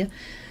this idea.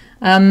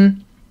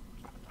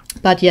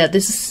 But yeah,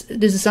 this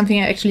is something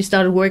I actually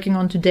started working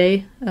on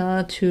today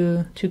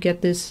to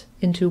get this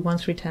into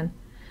 1.3.10.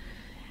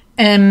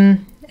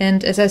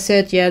 And as I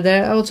said, yeah,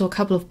 there are also a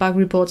couple of bug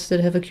reports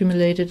that have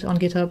accumulated on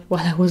GitHub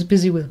while I was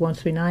busy with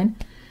 1.3.9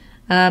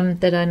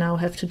 that I now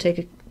have to take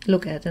a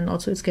look at. And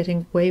also it's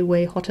getting way,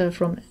 way hotter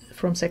from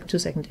second to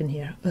second in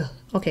here. Ugh,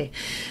 okay.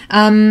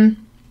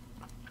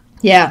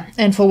 Yeah,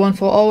 and for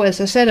 1.4.0, as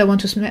I said, I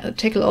want to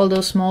tackle all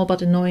those small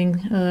but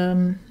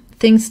annoying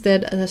things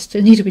that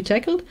still need to be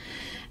tackled.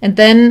 And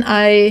then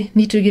I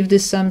need to give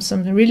this some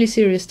really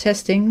serious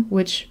testing,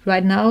 which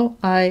right now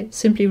I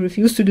simply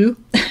refuse to do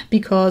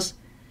because,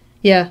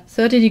 yeah,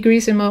 30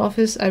 degrees in my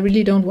office, I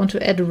really don't want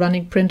to add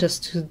running printers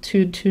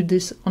to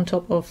this on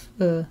top of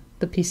the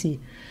PC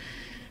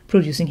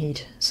producing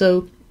heat.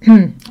 So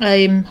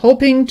I'm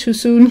hoping to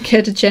soon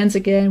get a chance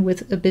again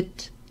with a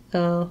bit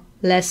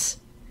less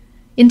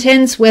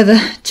intense weather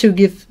to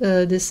give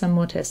this some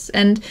more tests.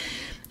 And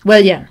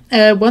well, yeah,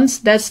 once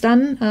that's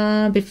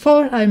done,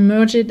 before I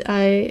merge it,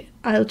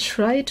 I'll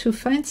try to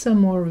find some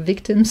more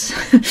victims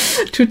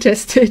to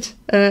test it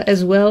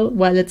as well,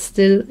 while it's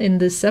still in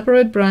this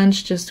separate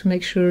branch, just to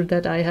make sure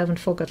that I haven't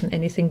forgotten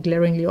anything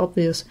glaringly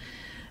obvious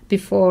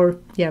before,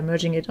 yeah,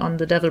 merging it on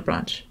the devil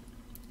branch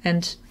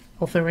and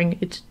offering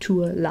it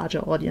to a larger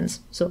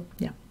audience. So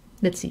yeah,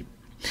 let's see.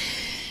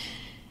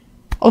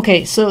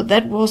 Okay, so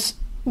that was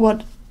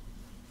what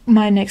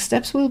my next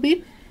steps will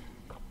be.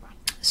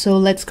 So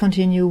let's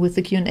continue with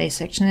the Q&A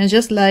section. And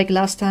just like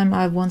last time,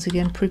 I've once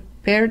again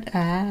prepared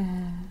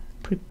a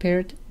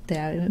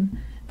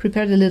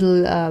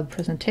little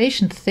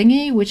presentation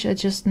thingy, which I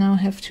just now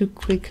have to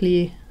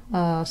quickly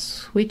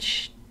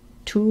switch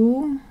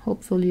to,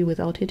 hopefully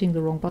without hitting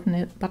the wrong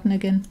button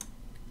again.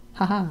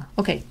 Haha.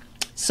 Okay.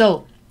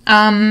 So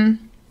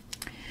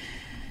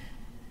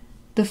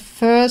the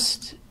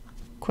first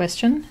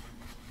question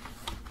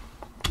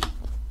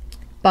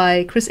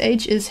by Chris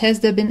H is, has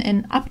there been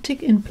an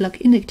uptick in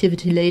plugin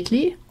activity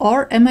lately,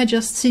 or am I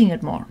just seeing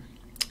it more?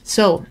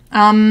 So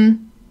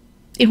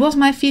it was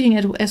my feeling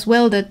as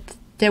well that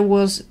there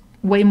was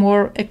way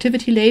more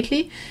activity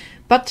lately,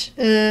 but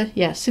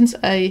yeah, since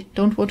I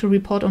don't want to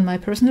report on my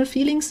personal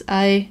feelings,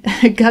 I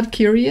got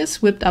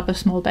curious, whipped up a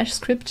small bash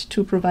script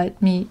to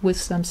provide me with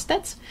some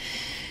stats,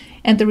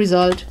 and the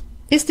result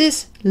is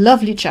this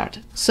lovely chart.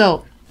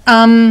 So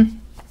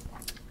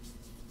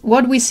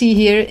what we see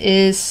here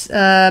is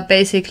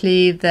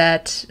basically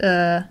that,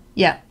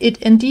 yeah, it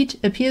indeed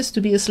appears to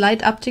be a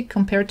slight uptick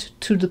compared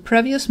to the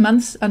previous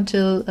months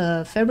until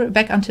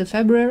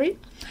February,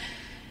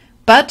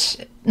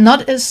 but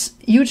not as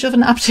huge of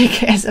an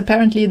uptick as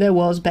apparently there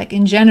was back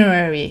in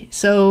January.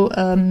 So,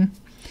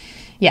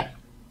 yeah.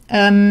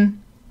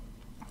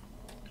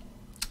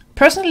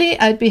 Personally,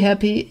 I'd be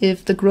happy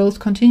if the growth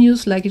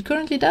continues like it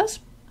currently does,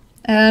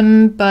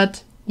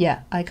 but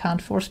yeah, I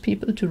can't force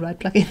people to write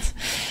plugins.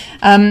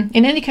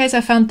 In any case,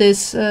 I found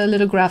this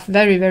little graph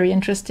very, very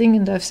interesting,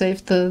 and I've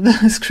saved the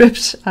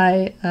script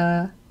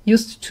I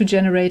used to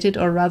generate it,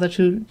 or rather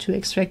to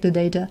extract the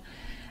data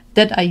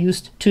that I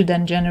used to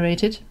then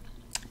generate it,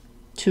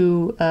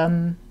 to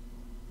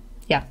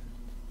yeah,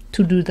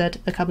 to do that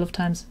a couple of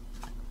times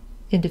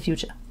in the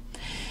future.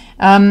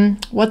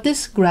 What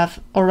this graph,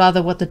 or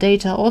rather what the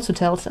data also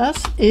tells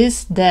us,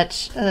 is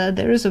that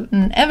there is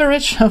an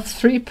average of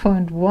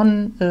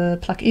 3.1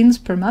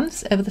 plugins per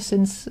month ever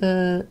since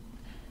the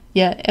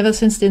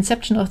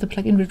inception of the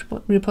plugin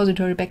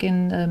repository back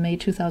in May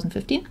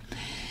 2015.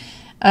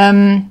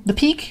 The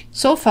peak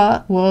so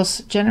far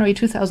was January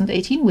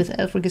 2018 with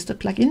 11 registered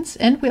plugins,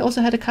 and we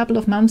also had a couple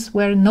of months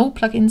where no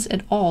plugins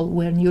at all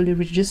were newly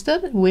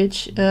registered,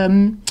 which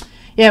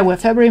were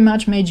February,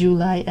 March, May,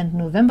 July, and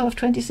November of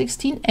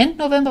 2016 and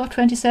November of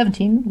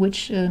 2017,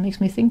 which makes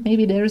me think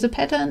maybe there is a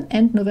pattern,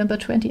 and November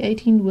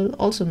 2018 will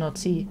also not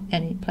see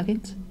any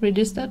plugins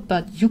registered,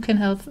 but you can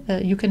help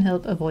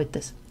avoid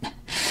this.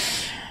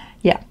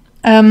 Yeah.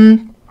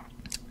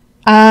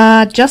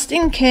 Just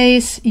in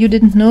case you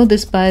didn't know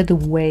this, by the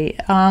way,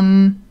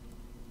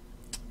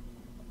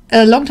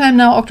 a long time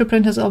now,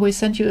 OctoPrint has always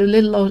sent you a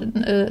little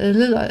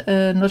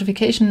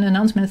notification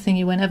announcement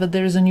thingy whenever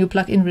there is a new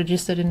plugin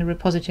registered in the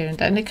repository.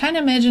 And I kind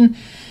of imagine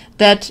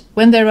that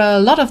when there are a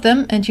lot of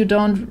them and you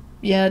don't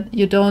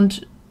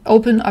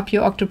open up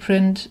your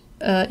OctoPrint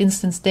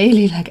instance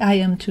daily, like I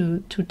am,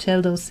 to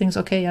tell those things,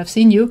 okay, I've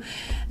seen you,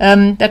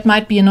 that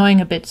might be annoying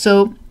a bit.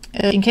 So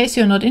in case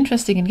you're not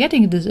interested in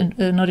getting these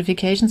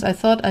notifications, I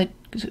thought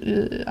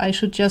I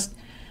should just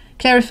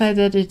clarify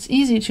that it's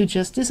easy to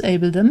just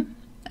disable them.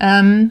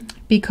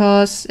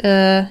 Because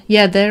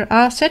there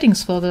are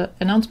settings for the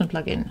announcement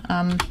plugin.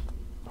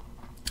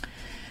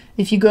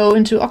 If you go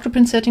into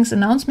OctoPrint settings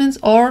announcements,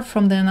 or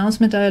from the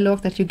announcement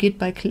dialog that you get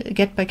by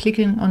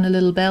clicking on a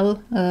little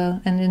bell,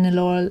 and in the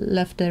lower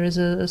left there is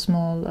a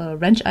small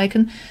wrench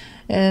icon.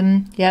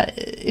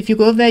 If you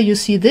go there, you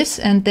see this,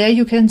 and there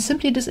you can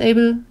simply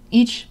disable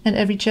each and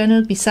every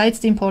channel besides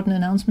the important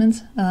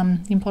announcements. The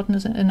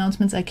important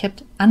announcements I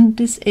kept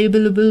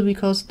undisableable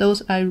because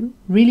those I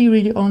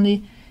really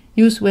only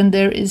use when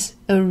there is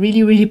a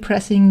really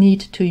pressing need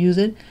to use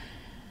it.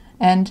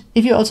 And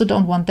if you also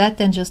don't want that,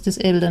 then just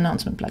disable the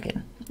announcement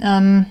plugin.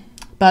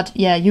 But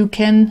yeah, you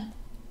can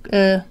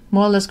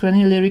more or less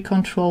granularly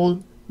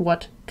control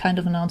what kind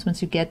of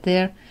announcements you get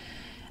there.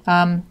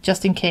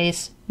 Just in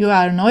case you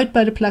are annoyed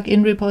by the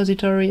plugin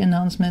repository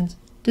announcements,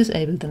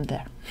 disable them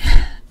there.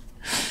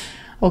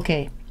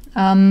 Okay.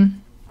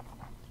 Then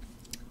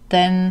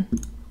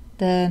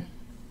the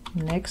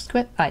next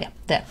question.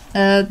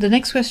 The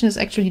next question is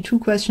actually two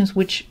questions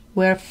which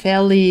were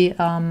fairly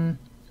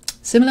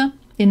similar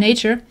in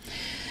nature.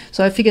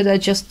 So I figured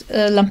I'd just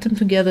lump them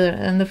together.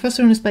 And the first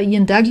one is by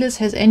Ian Douglas.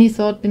 Has any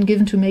thought been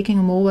given to making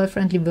a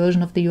mobile-friendly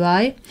version of the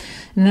UI?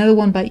 Another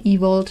one by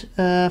eVault.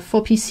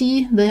 For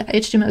PC, the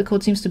HTML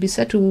code seems to be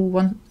set to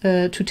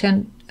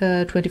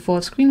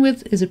 1024 screen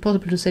width. Is it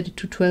possible to set it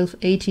to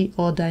 1280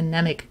 or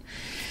dynamic?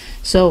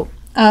 So,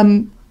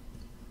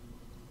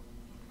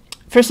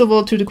 first of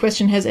all, to the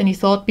question, has any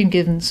thought been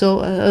given?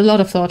 So a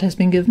lot of thought has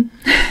been given.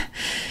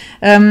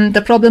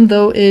 The problem,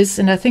 though, is,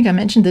 and I think I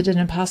mentioned it in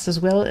the past as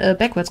well,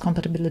 backwards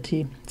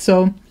compatibility.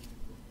 So,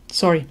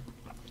 sorry.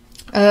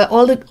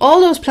 All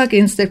those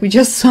plugins that we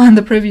just saw in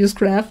the previous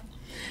graph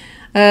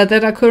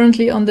that are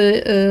currently on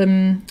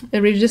the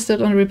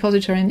registered on the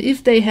repository, and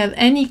if they have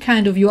any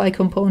kind of UI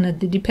component,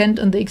 they depend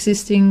on the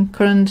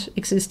current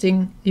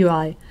existing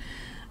UI.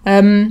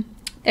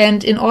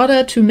 And in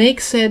order to make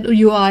said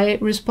UI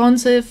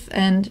responsive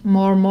and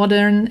more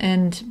modern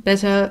and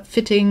better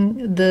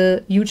fitting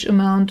the huge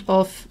amount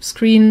of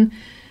screen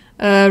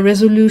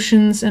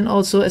resolutions and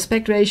also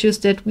aspect ratios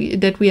that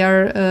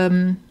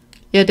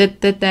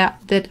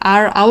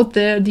are out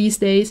there these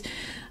days,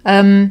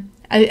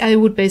 I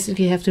would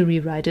basically have to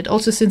rewrite it.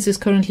 Also, since it's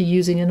currently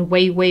using a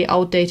way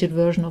outdated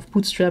version of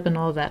Bootstrap and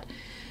all that.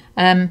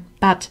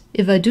 But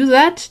if I do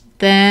that,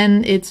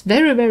 then it's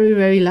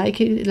very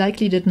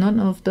likely that none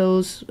of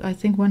those, I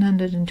think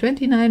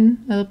 129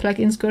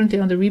 plugins currently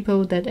on the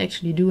repo that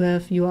actually do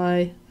have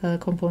UI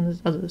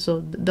components,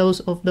 so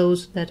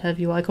those that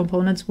have UI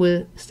components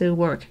will still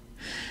work.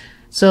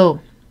 So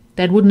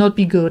that would not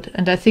be good.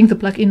 And I think the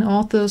plugin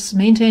authors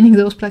maintaining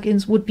those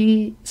plugins would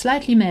be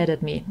slightly mad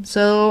at me.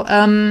 So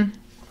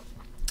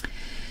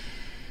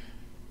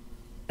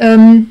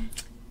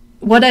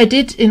what I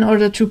did in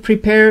order to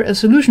prepare a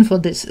solution for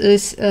this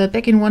is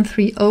back in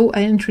 1.3.0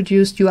 I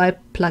introduced UI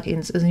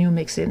plugins as a new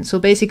mix-in. So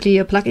basically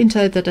a plugin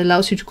type that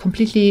allows you to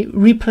completely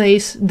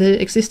replace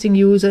the existing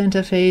user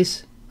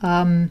interface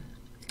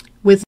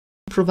with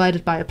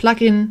provided by a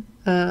plugin.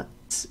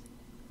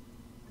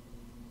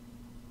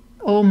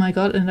 Oh my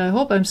god, and I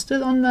hope I'm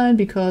still online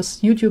because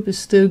YouTube is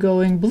still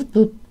going bloop,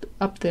 bloop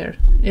up there.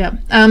 Yeah.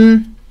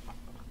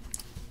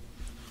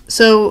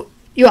 So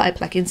UI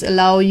plugins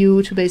allow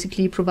you to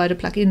basically provide a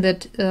plugin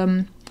that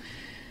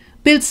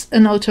builds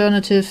an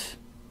alternative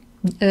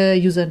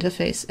user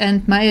interface.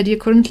 And my idea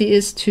currently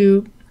is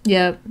to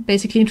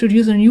basically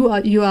introduce a new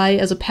UI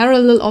as a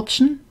parallel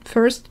option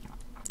first,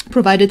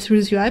 provided through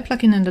this UI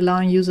plugin and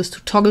allowing users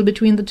to toggle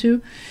between the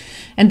two,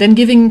 and then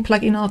giving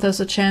plugin authors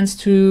a chance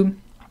to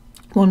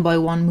one by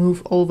one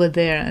move over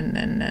there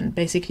and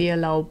basically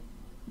allow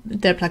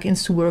their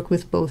plugins to work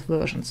with both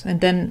versions,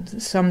 and then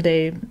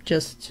someday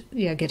just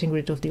getting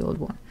rid of the old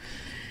one.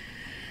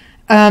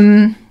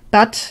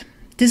 But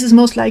this is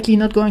most likely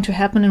not going to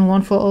happen in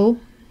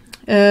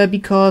 1.4.0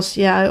 because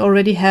I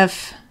already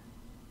have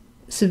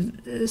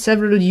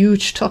several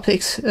huge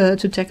topics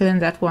to tackle in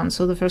that one.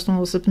 So the first one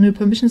was the new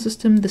permission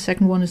system, the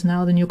second one is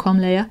now the new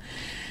comm layer.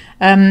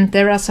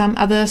 There are some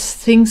other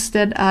things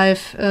that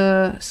I've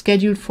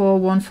scheduled for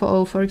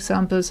 1.4.0, for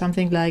example,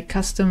 something like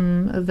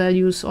custom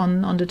values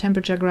on the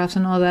temperature graphs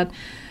and all that,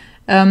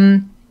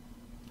 that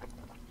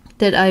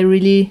I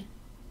really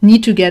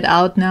need to get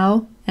out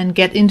now and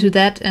get into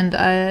that. And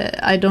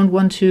I don't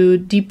want to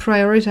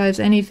deprioritize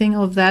anything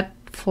of that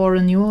for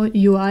a new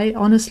UI,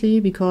 honestly,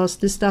 because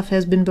this stuff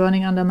has been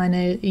burning under my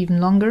nail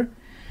even longer.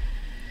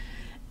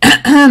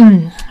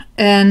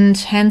 And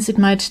hence it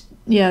might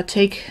yeah,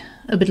 take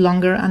a bit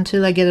longer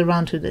until I get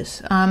around to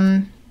this.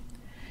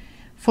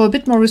 For a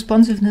bit more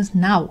responsiveness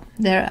now,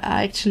 there are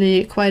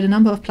actually quite a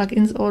number of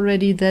plugins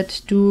already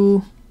that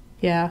do,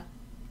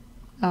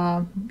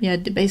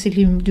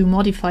 basically do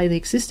modify the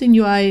existing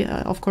UI.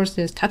 Of course,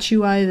 there's Touch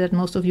UI that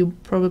most of you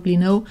probably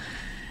know.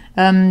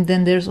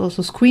 Then there's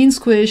also Screen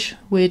Squish,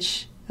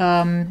 which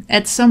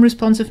adds some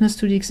responsiveness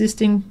to the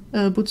existing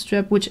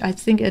Bootstrap, which I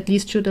think at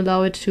least should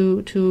allow it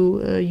to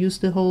use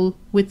the whole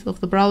width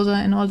of the browser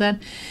and all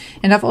that.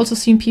 And I've also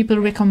seen people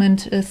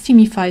recommend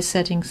themify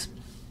settings.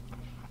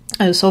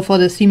 So for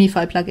the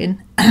themify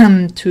plugin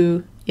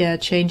to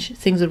change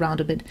things around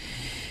a bit.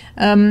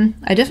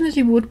 I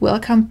definitely would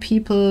welcome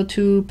people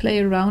to play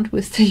around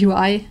with the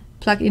UI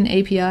plugin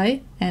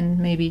API and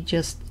maybe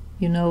just,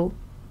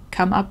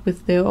 come up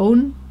with their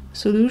own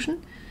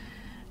solution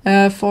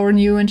for a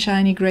new and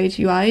shiny great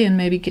UI, and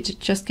maybe get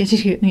it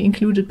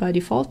included by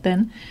default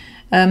then.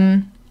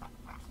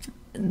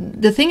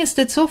 The thing is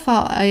that so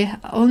far I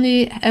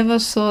only ever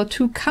saw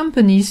 2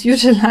 companies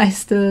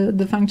utilize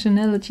the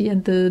functionality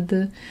and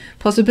the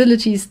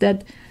possibilities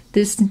that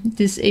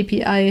this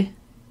API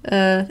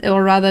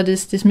or rather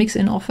this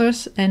mix-in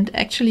offers, and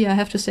actually I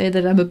have to say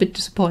that I'm a bit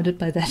disappointed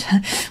by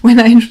that. When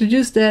I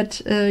introduced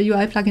that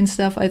UI plugin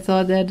stuff, I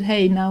thought that,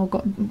 hey, now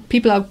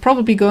people are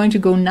probably going to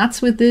go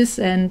nuts with this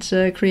and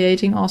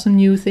creating awesome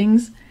new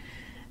things,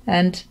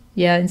 and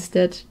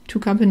instead 2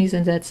 companies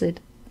and that's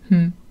it.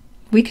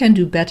 We can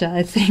do better,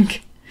 I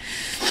think.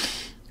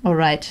 All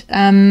right.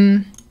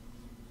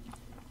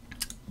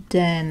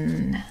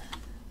 Then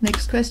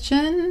next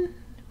question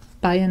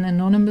by an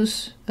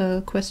anonymous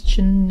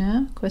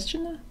questioner,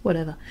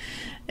 whatever,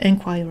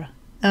 inquirer.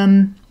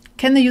 Can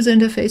the user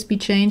interface be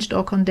changed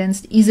or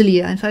condensed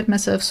easily? I find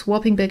myself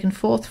swapping back and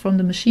forth from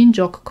the machine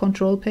jog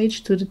control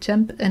page to the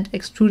temp and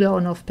extruder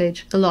on-off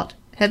page a lot.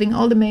 Having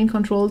all the main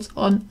controls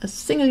on a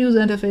single user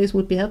interface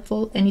would be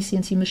helpful. Any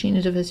CNC machine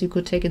interface you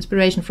could take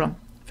inspiration from.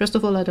 First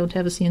of all, I don't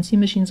have a CNC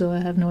machine, so I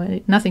have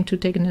nothing to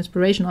take an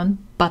inspiration on.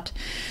 But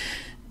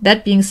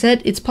that being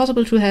said, it's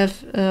possible to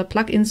have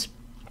plugins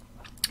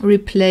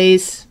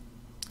replace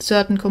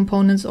certain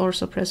components or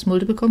suppress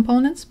multiple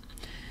components.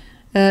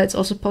 It's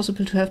also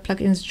possible to have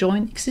plugins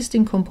join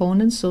existing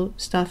components, so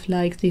stuff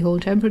like the whole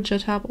temperature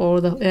tab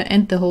or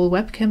the whole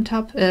webcam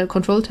tab,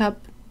 control tab,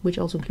 which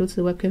also includes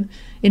the webcam,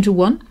 into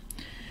one.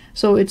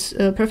 So it's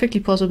perfectly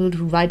possible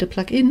to write a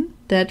plugin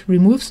that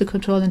removes the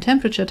control and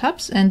temperature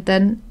tabs and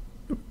then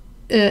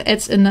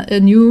adds a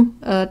new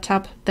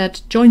tab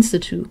that joins the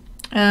two.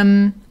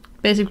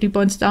 Basically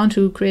boils down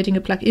to creating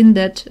a plugin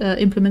that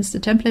implements the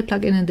template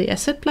plugin and the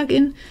asset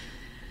plugin.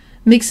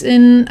 Mix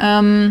in,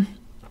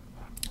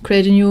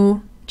 create a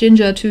new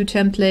Ginger 2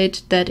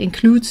 template that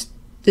includes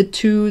the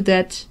 2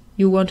 that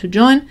you want to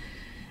join,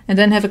 and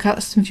then have a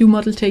custom view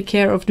model take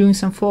care of doing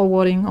some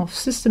forwarding of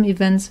system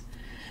events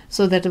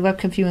so that the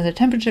webcam view and the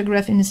temperature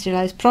graph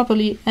initialize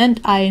properly.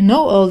 And I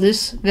know all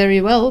this very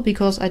well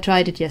because I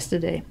tried it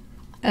yesterday.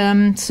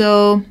 I've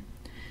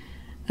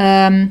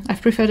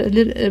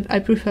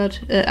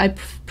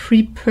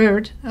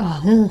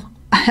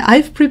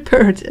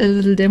prepared a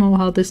little demo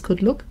how this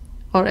could look,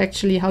 or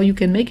actually how you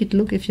can make it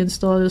look if you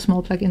install the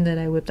small plugin that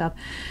I whipped up.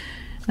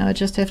 Now I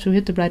just have to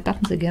hit the right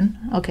buttons again.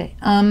 Okay.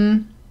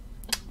 In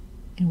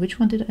which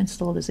one did I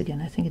install this again?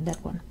 I think in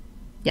that one.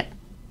 Yeah.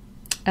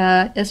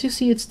 As you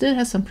see, it still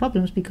has some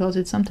problems because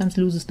it sometimes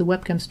loses the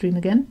webcam stream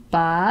again.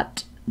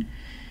 But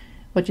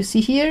what you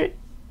see here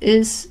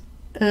is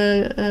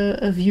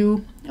a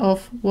view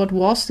of what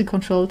was the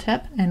control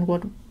tab and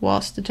what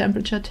was the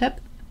temperature tab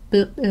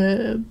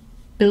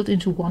built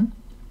into one.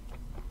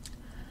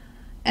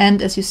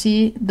 And as you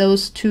see,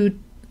 those 2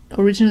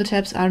 original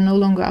tabs are no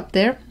longer up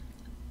there.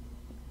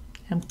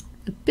 I'm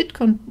a bit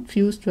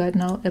confused right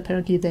now.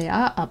 Apparently they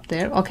are up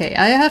there. Okay,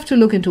 I have to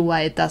look into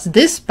why it does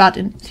this, but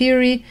in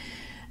theory,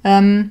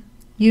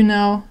 you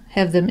now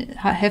have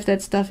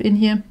that stuff in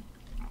here.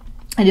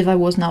 And if I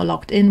was now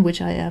logged in,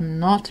 which I am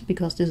not,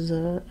 because this is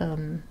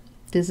an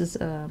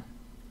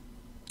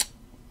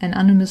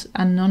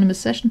anonymous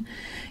session,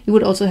 you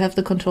would also have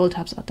the control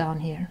tabs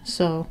down here.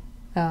 So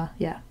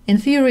yeah, in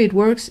theory it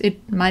works.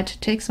 It might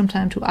take some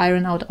time to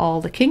iron out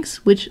all the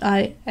kinks, which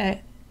I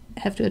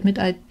have to admit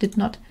I did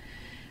not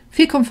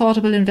feel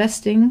comfortable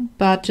investing,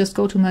 but just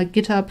go to my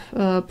GitHub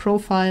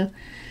profile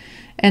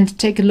and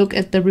take a look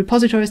at the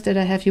repositories that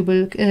I have. You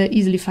will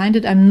easily find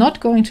it. I'm not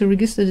going to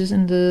register this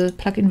in the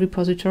plugin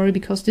repository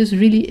because this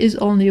really is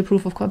only a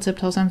proof of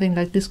concept how something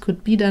like this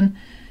could be done.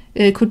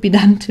 It could be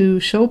done to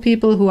show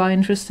people who are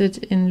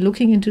interested in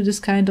looking into this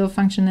kind of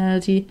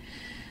functionality.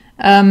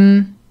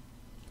 And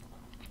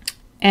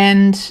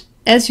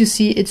as you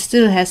see, it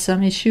still has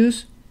some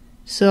issues.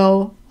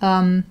 So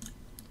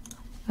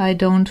I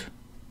don't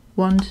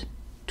want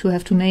to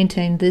have to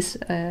maintain this.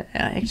 I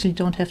actually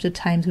don't have the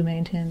time to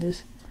maintain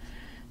this.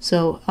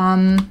 So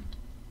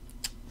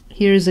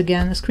here is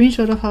again a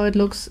screenshot of how it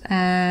looks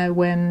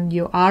when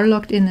you are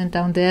logged in, and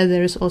down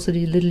there is also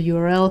the little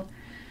URL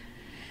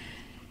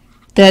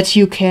that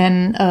you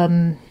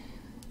can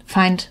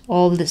find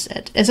all this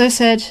at. As I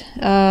said,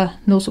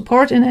 no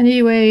support in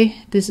any way.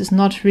 This is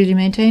not really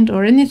maintained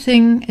or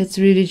anything. It's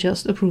really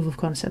just a proof of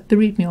concept. The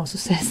README also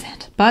says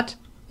that, but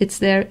it's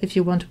there if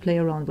you want to play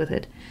around with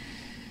it.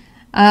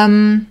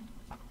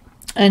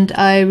 And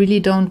I really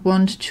don't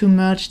want to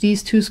merge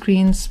these two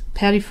screens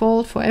per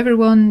default for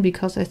everyone,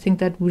 because I think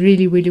that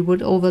really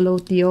would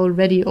overload the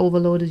already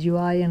overloaded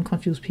UI and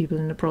confuse people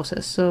in the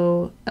process.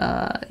 So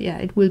yeah,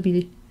 it will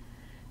be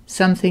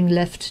something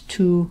left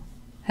to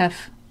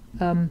have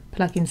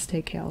plugins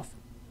take care of.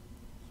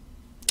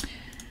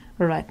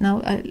 All right,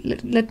 now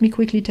let me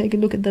quickly take a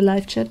look at the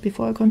live chat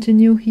before I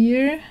continue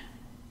here.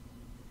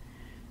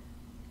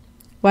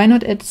 Why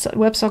not add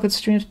WebSocket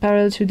streams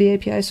parallel to the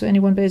API so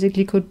anyone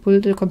basically could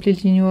build a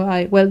completely new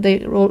UI? Well,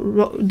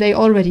 they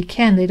already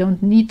can. They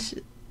don't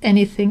need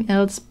anything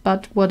else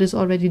but what is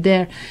already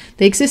there.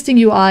 The existing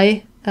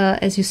UI,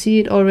 as you see,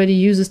 it already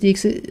uses the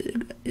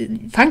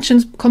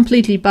functions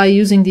completely by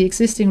using the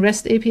existing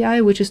REST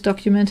API, which is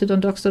documented on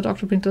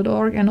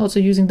docs.octoprint.org, and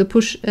also using the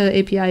push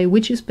API,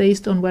 which is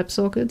based on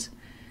WebSockets,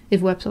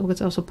 if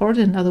WebSockets are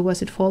supported, and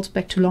otherwise it falls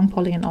back to long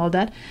polling and all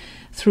that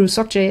through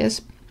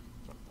sock.js.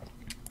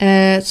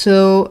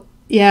 So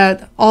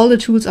yeah, all the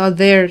tools are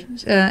there,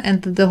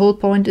 and the whole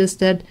point is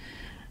that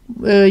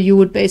you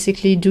would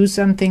basically do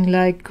something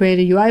like create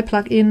a UI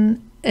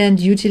plugin and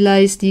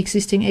utilize the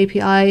existing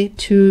API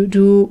to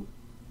do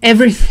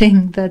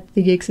everything that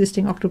the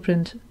existing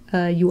OctoPrint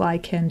UI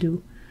can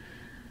do.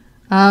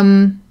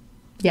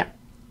 Yeah,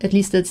 at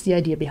least that's the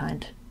idea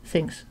behind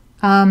things.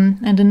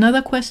 And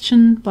another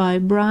question by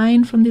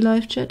Brian from the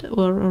live chat,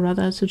 or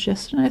rather a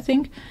suggestion, I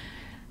think.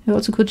 You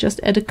also could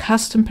just add a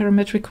custom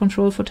parametric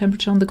control for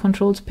temperature on the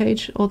controls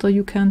page, although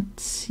you can't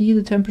see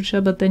the temperature,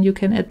 but then you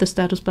can add the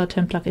status bar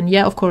temp plugin.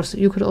 Yeah, of course,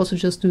 you could also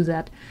just do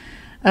that.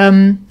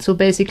 So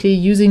basically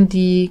using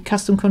the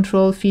custom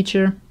control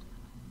feature.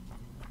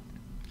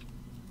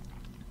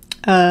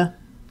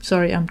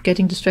 Sorry, I'm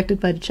getting distracted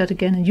by the chat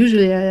again, and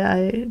usually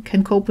I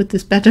can cope with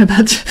this better,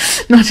 but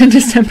not in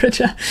this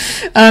temperature.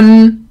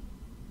 And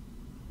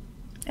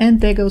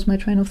there goes my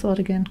train of thought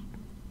again.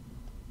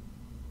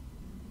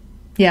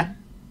 Yeah.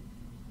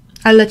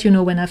 I'll let you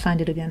know when I find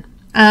it again.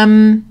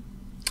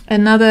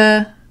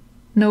 Another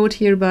note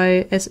here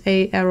by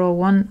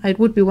SA_1. It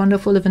would be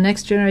wonderful if the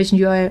next generation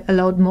UI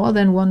allowed more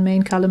than one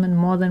main column and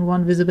more than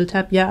one visible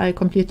tab. Yeah, I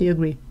completely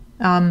agree.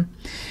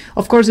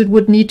 Of course, it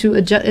would need to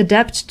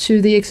adapt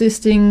to the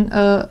existing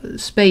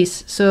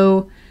space.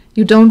 So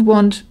you don't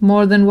want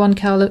more than one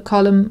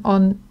column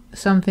on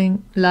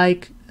something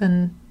like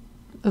a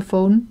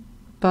phone.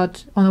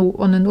 But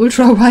on an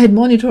ultra-wide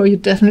monitor, you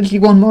definitely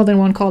want more than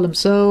one column.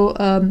 So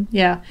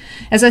yeah,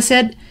 as I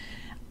said,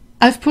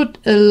 I've put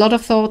a lot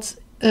of thoughts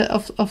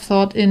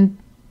thought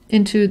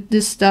into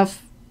this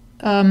stuff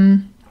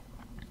when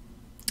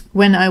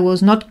I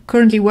was not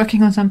currently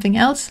working on something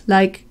else,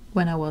 like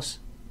when I was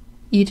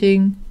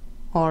eating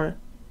or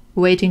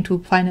waiting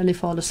to finally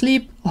fall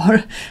asleep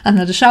or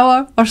under the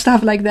shower or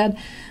stuff like that.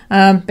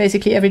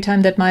 Basically, every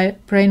time that my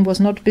brain was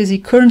not busy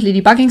currently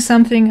debugging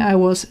something, I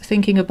was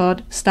thinking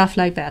about stuff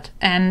like that.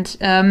 And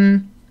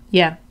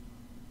yeah,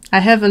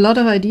 I have a lot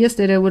of ideas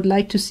that I would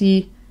like to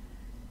see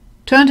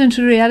turned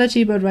into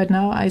reality, but right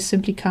now I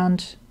simply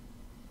can't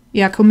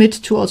commit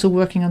to also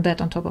working on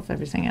that on top of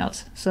everything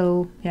else.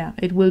 So yeah,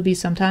 it will be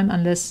some time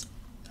unless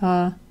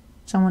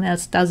someone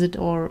else does it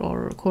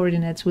or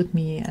coordinates with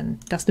me and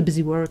does the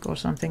busy work or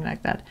something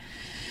like that.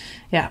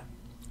 Yeah.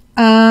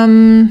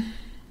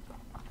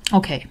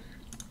 Okay,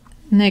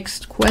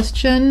 next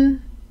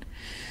question.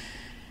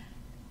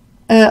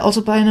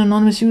 Also by an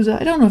anonymous user.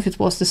 I don't know if it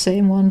was the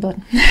same one, but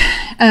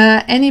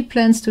any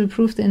plans to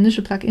improve the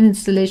initial plugin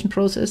installation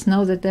process?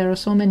 Now that there are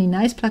so many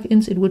nice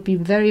plugins, it would be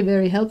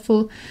very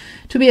helpful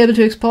to be able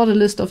to export a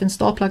list of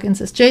install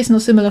plugins as JSON or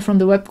similar from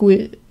the web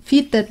GUI,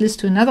 feed that list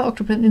to another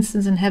OctoPrint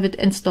instance, and have it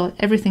install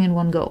everything in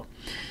one go.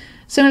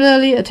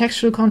 Similarly, a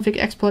textual config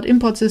export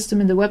import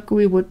system in the web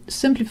GUI would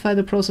simplify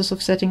the process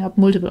of setting up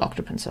multiple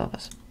OctoPrint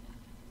servers.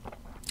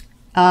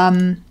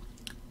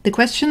 The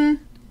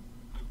question,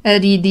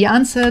 the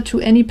answer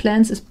to any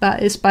plans is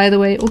by the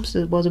way, oops,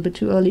 it was a bit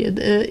too early,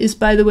 is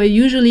by the way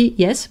usually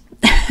yes.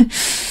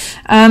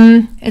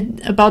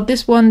 About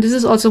this one, this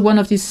is also one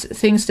of these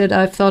things that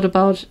I've thought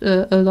about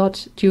a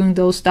lot during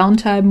those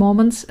downtime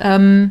moments.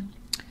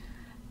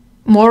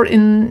 More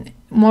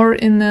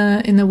in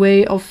a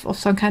way of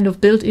some kind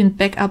of built-in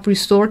backup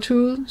restore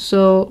tool.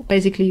 So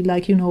basically,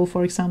 like, you know,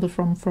 for example,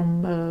 from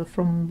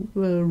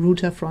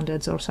router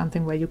frontends or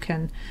something, where you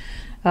can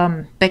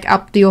back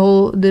up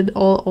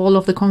all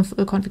of the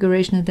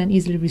configuration and then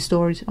easily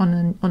restore it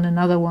on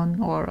another one,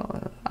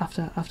 or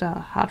after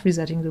hard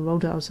resetting the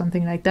router or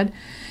something like that.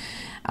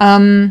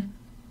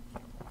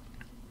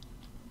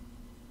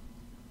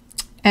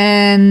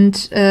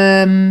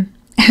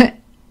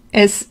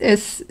 As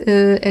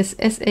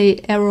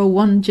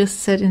SA_1 just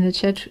said in the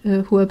chat,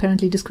 who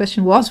apparently this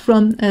question was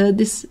from,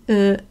 this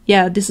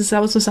is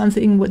also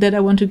something that I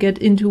want to get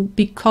into,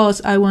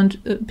 because I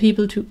want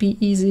people to be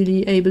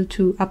easily able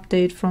to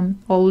update from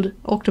old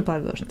Octopi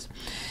versions.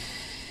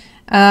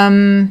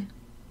 And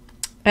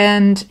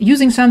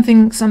using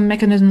some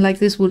mechanism like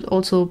this would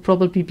also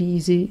probably be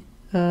easy.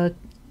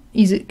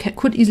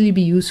 Could easily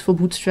be used for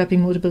bootstrapping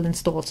multiple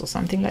installs or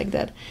something like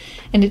that.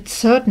 And it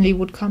certainly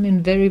would come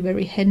in very,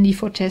 very handy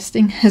for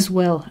testing as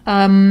well.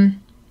 I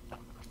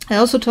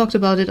also talked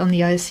about it on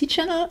the ISC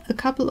channel a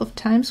couple of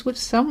times with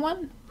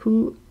someone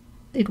who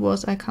it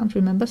was, I can't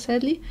remember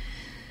sadly.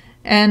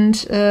 And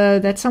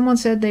that someone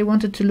said they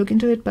wanted to look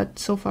into it, but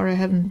so far I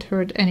haven't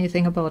heard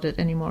anything about it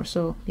anymore.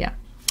 So yeah.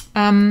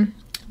 The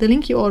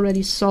link you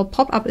already saw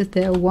pop up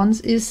there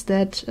once is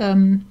that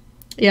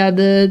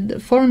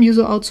the forum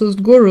user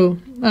outsourced guru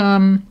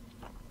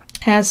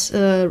has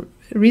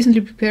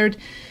recently prepared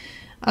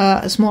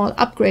a small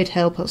upgrade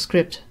helper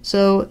script.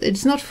 So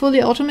it's not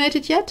fully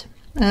automated yet.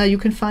 You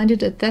can find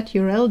it at that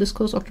URL,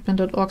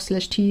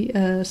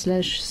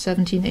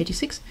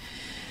 discourseoctoprint.org/t/1786.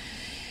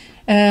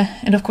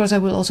 And of course I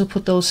will also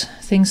put those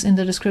things in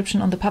the description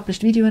on the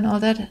published video and all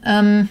that.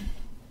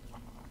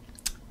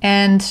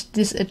 And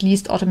this at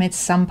least automates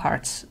some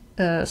parts.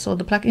 So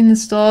the plugin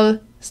install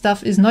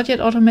stuff is not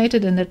yet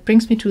automated, and that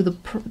brings me to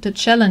the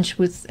challenge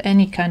with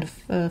any kind of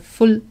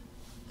full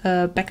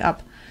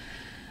backup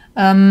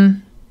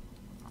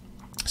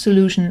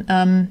solution.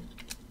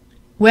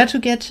 Where to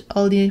get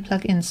all the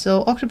plugins.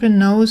 So OctoPrint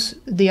knows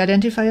the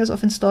identifiers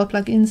of installed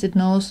plugins. It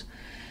knows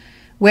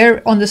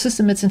where on the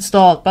system it's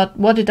installed, but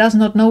what it does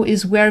not know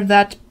is where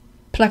that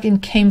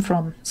plugin came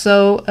from.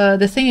 So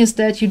the thing is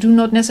that you do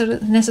not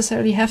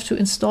necessarily have to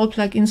install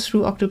plugins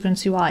through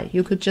OctoPrint's UI.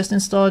 You could just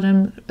install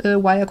them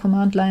via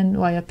command line,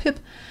 via pip.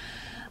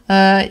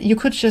 You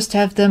could just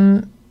have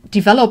them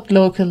developed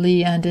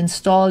locally and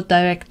installed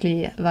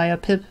directly via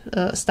pip,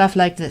 stuff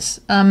like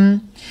this.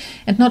 And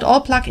not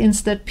all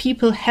plugins that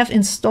people have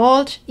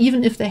installed,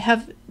 even if they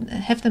have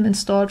them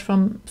installed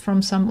from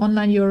some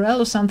online URL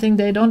or something,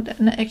 they don't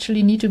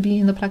actually need to be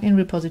in the plugin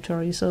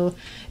repository. So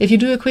if you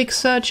do a quick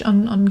search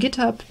on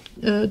GitHub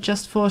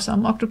just for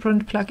some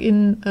OctoPrint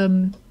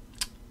plugin,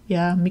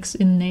 mix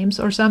in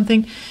names or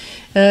something,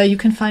 you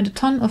can find a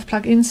ton of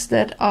plugins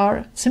that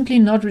are simply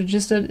not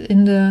registered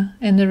in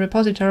the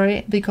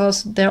repository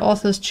because their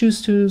authors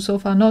choose to so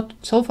far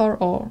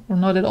or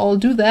not at all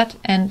do that,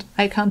 and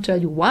I can't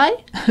tell you why,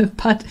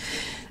 but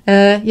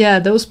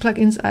those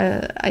plugins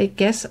I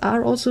guess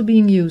are also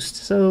being used.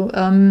 So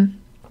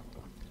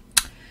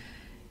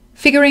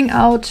figuring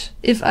out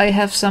if I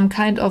have some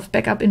kind of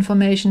backup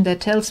information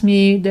that tells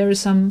me there is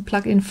some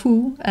plugin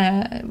foo,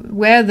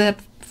 where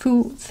that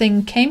foo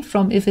thing came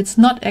from, if it's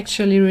not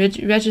actually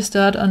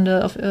registered on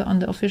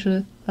the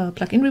official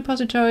plugin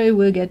repository,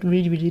 will get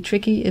really, really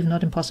tricky, if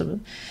not impossible.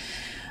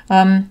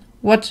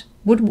 What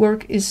would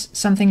work is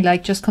something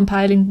like just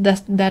compiling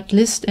that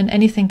list, and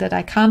anything that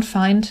I can't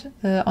find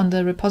on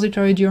the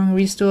repository during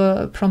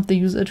restore, prompt the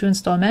user to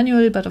install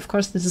manually. But of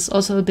course this is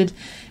also a bit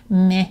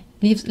meh,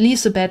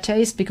 leaves a bad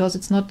taste because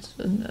it's not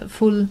a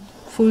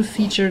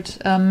full-featured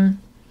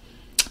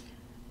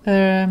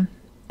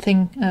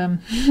thing.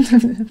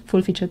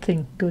 Full-featured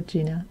thing. Good,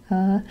 Gina.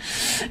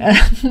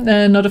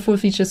 Not a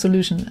full-featured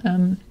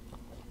solution.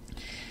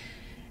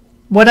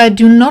 What I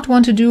do not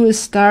want to do is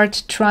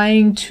start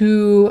trying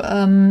to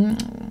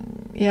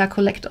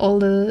collect all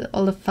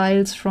the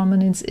files from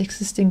an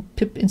existing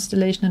pip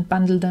installation and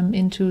bundle them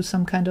into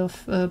some kind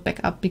of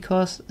backup,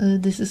 because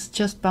this is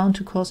just bound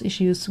to cause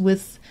issues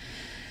with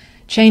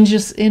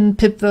changes in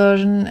pip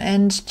version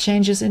and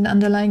changes in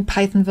underlying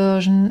Python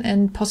version,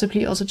 and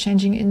possibly also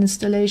changing in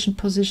installation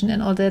position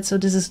and all that. So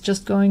this is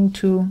just going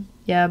to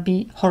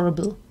be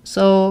horrible.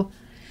 So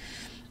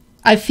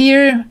I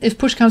fear if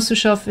push comes to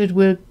shove, it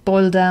will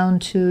boil down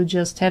to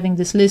just having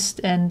this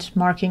list and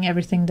marking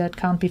everything that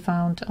can't be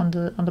found on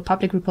the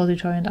public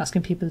repository and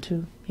asking people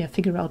to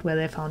figure out where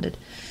they found it.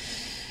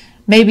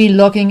 Maybe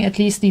logging at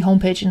least the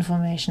homepage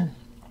information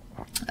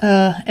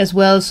as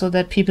well, so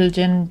that people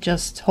then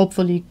just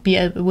hopefully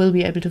will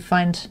be able to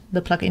find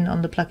the plugin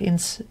on the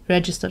plugin's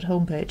registered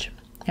homepage.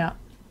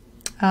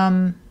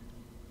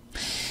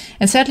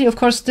 And sadly, of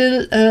course,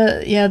 still,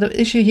 the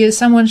issue here is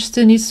someone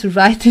still needs to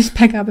write this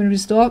backup and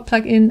restore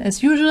plugin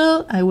as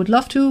usual. I would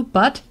love to,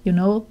 but you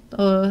know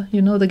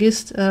the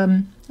gist.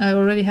 I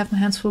already have my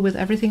hands full with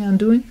everything I'm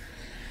doing.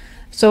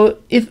 So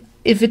if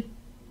it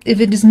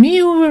is me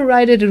who will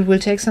write it, it will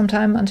take some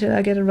time until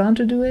I get around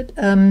to do it.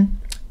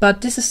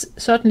 But this is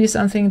certainly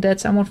something that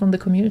someone from the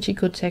community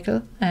could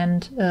tackle,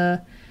 and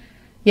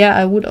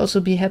I would also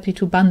be happy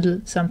to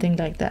bundle something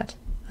like that.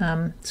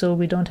 So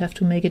we don't have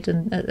to make it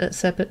a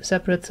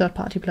separate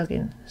third-party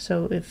plugin.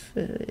 So if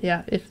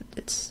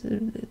it's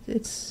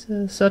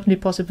certainly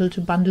possible to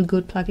bundle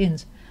good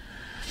plugins.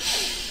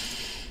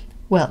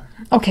 Well,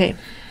 okay,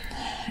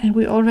 and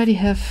we already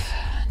have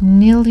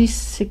nearly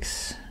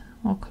 6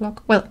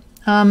 o'clock. Well,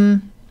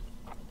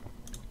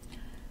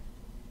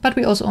 but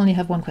we also only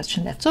have one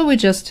question left, so we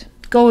just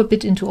go a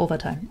bit into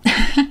overtime.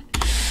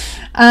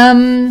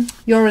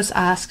 Joris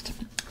asked,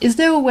 is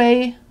there a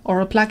way or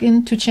a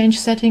plugin to change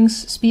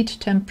settings, speed,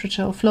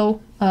 temperature, or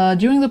flow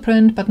during the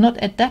print, but not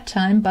at that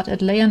time, but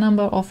at layer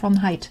number or from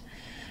height?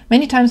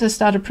 Many times I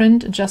start a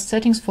print, adjust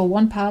settings for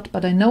one part,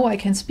 but I know I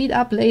can speed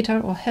up later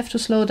or have to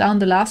slow down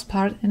the last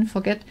part and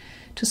forget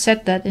to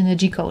set that in a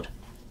G-code.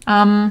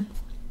 I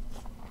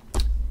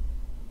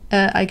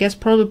guess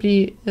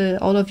probably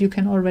all of you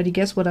can already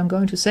guess what I'm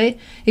going to say.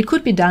 It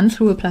could be done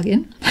through a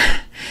plugin.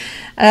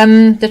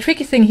 The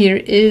tricky thing here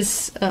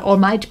is, or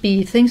might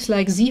be, things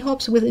like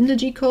z-hops within the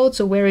G-code,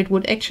 so where it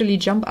would actually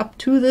jump up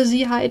to the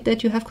z-height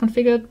that you have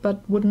configured,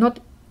 but would not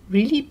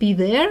really be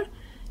there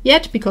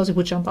yet, because it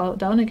would jump out,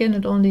 down again,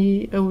 and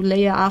only a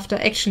layer after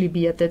actually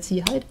be at that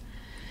z-height.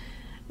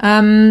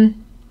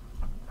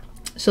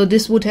 So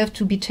this would have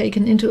to be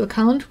taken into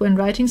account when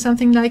writing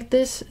something like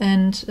this,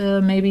 and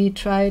maybe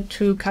try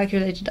to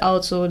calculate it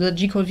out. So the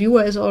G-code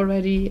viewer is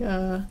already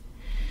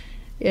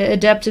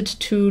adapted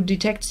to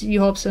detect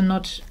z-hops and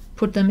not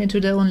put them into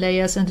their own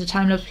layers, and the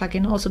timelapse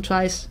plugin also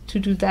tries to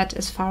do that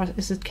as far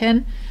as it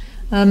can.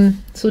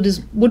 So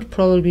this would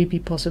probably be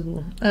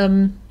possible.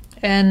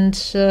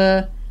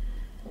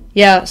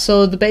 Yeah,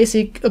 so the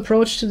basic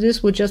approach to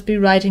this would just be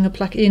writing a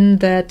plugin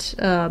that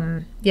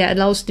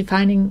allows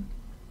defining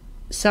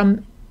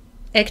some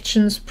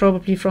actions,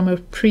 probably from a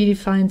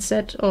predefined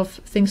set of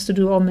things to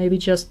do, or maybe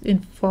just in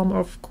form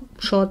of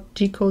short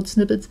G-code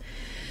snippets,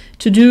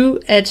 to do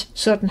at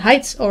certain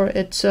heights or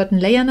at certain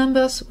layer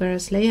numbers,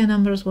 whereas layer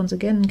numbers, once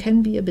again,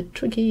 can be a bit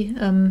tricky.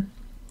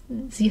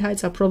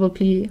 Z-heights are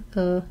probably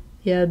the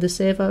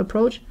safer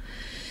approach.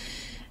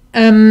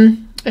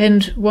 And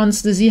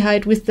once the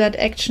z-height with that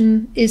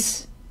action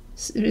is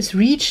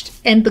reached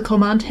and the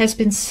command has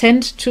been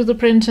sent to the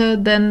printer,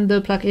 then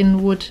the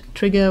plugin would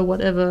trigger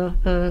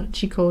whatever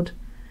G-code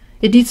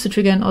it needs to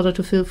trigger in order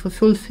to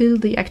fulfill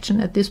the action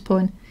at this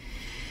point.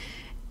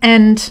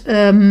 And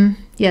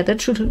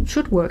that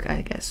should work,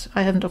 I guess.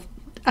 I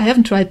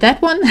haven't tried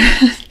that one,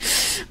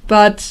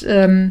 but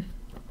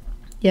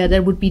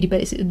that would be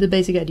the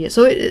basic idea.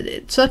 So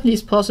it certainly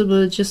is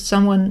possible. Just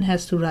someone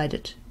has to write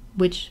it,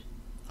 which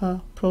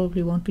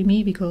probably won't be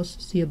me, because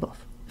it's the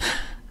above.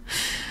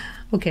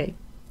 Okay,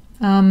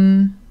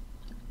 that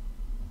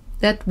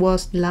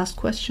was the last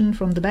question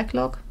from the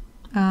backlog.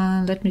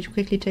 Let me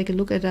quickly take a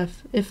look at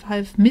if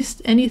I've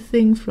missed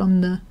anything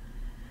from the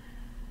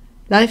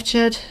live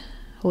chat.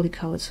 Holy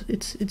cow,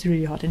 it's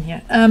really hot in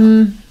here.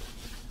 And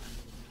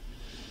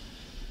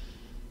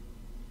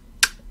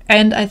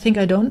I think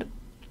I don't,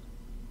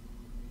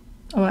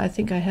 or I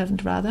think I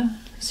haven't, rather.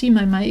 See,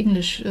 my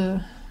English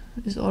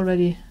is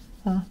already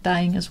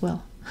dying as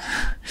well.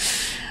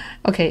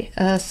 Okay,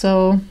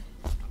 so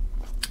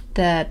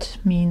that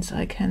means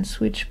I can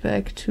switch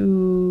back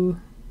to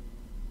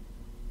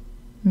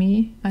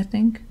me, I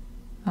think.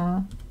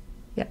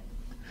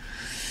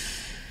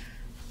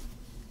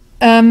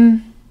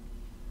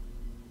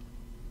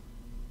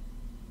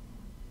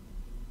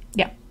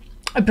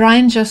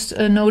 Brian just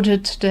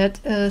noted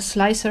that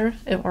Slicer,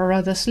 or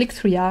rather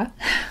Slick3R,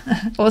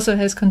 also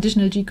has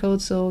conditional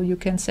G-code, so you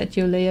can set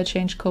your layer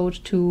change code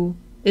to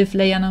if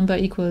layer number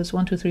equals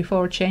 1, 2, 3,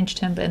 4, change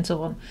temp, and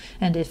so on.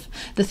 And if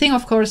the thing,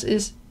 of course,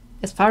 is,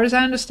 as far as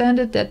I understand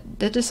it,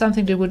 that is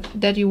something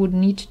that you would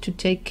need to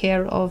take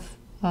care of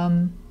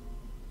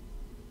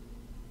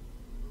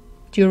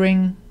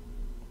during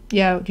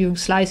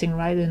slicing,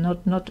 right, and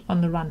not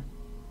on the run.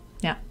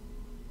 Yeah,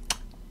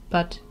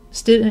 but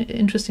still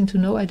interesting to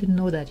know. I didn't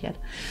know that yet.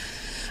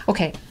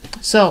 Okay,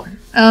 so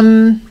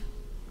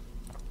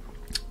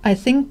I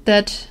think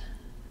that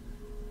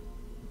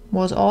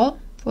was all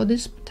for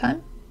this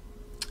time.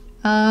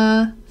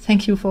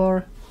 Thank you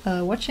for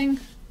watching,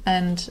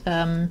 and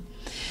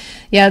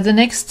the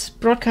next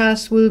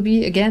broadcast will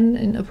be again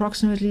in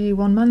approximately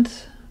 1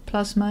 month,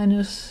 plus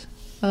minus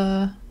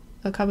a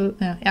couple,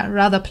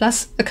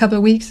 plus a couple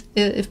of weeks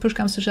if push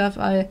comes to shove.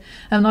 I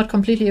am not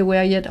completely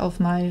aware yet of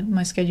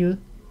my schedule.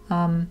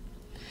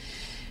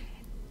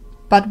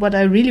 But what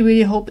I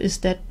really hope is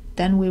that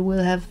then we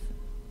will have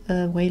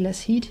way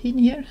less heat in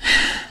here.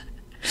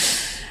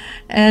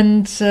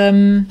 And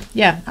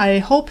I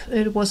hope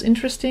it was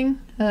interesting,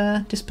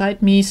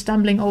 despite me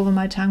stumbling over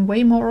my tongue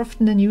way more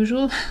often than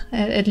usual.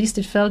 At least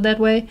it felt that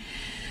way.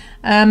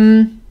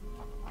 To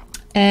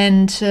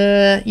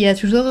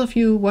those of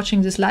you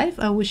watching this live,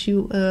 I wish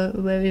you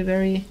a very,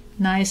 very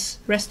nice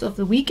rest of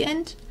the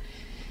weekend.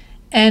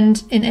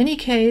 And in any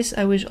case,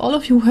 I wish all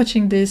of you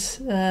watching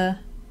this,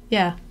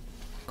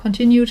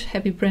 continued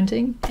happy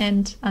printing,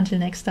 and until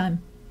next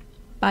time.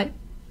 Bye.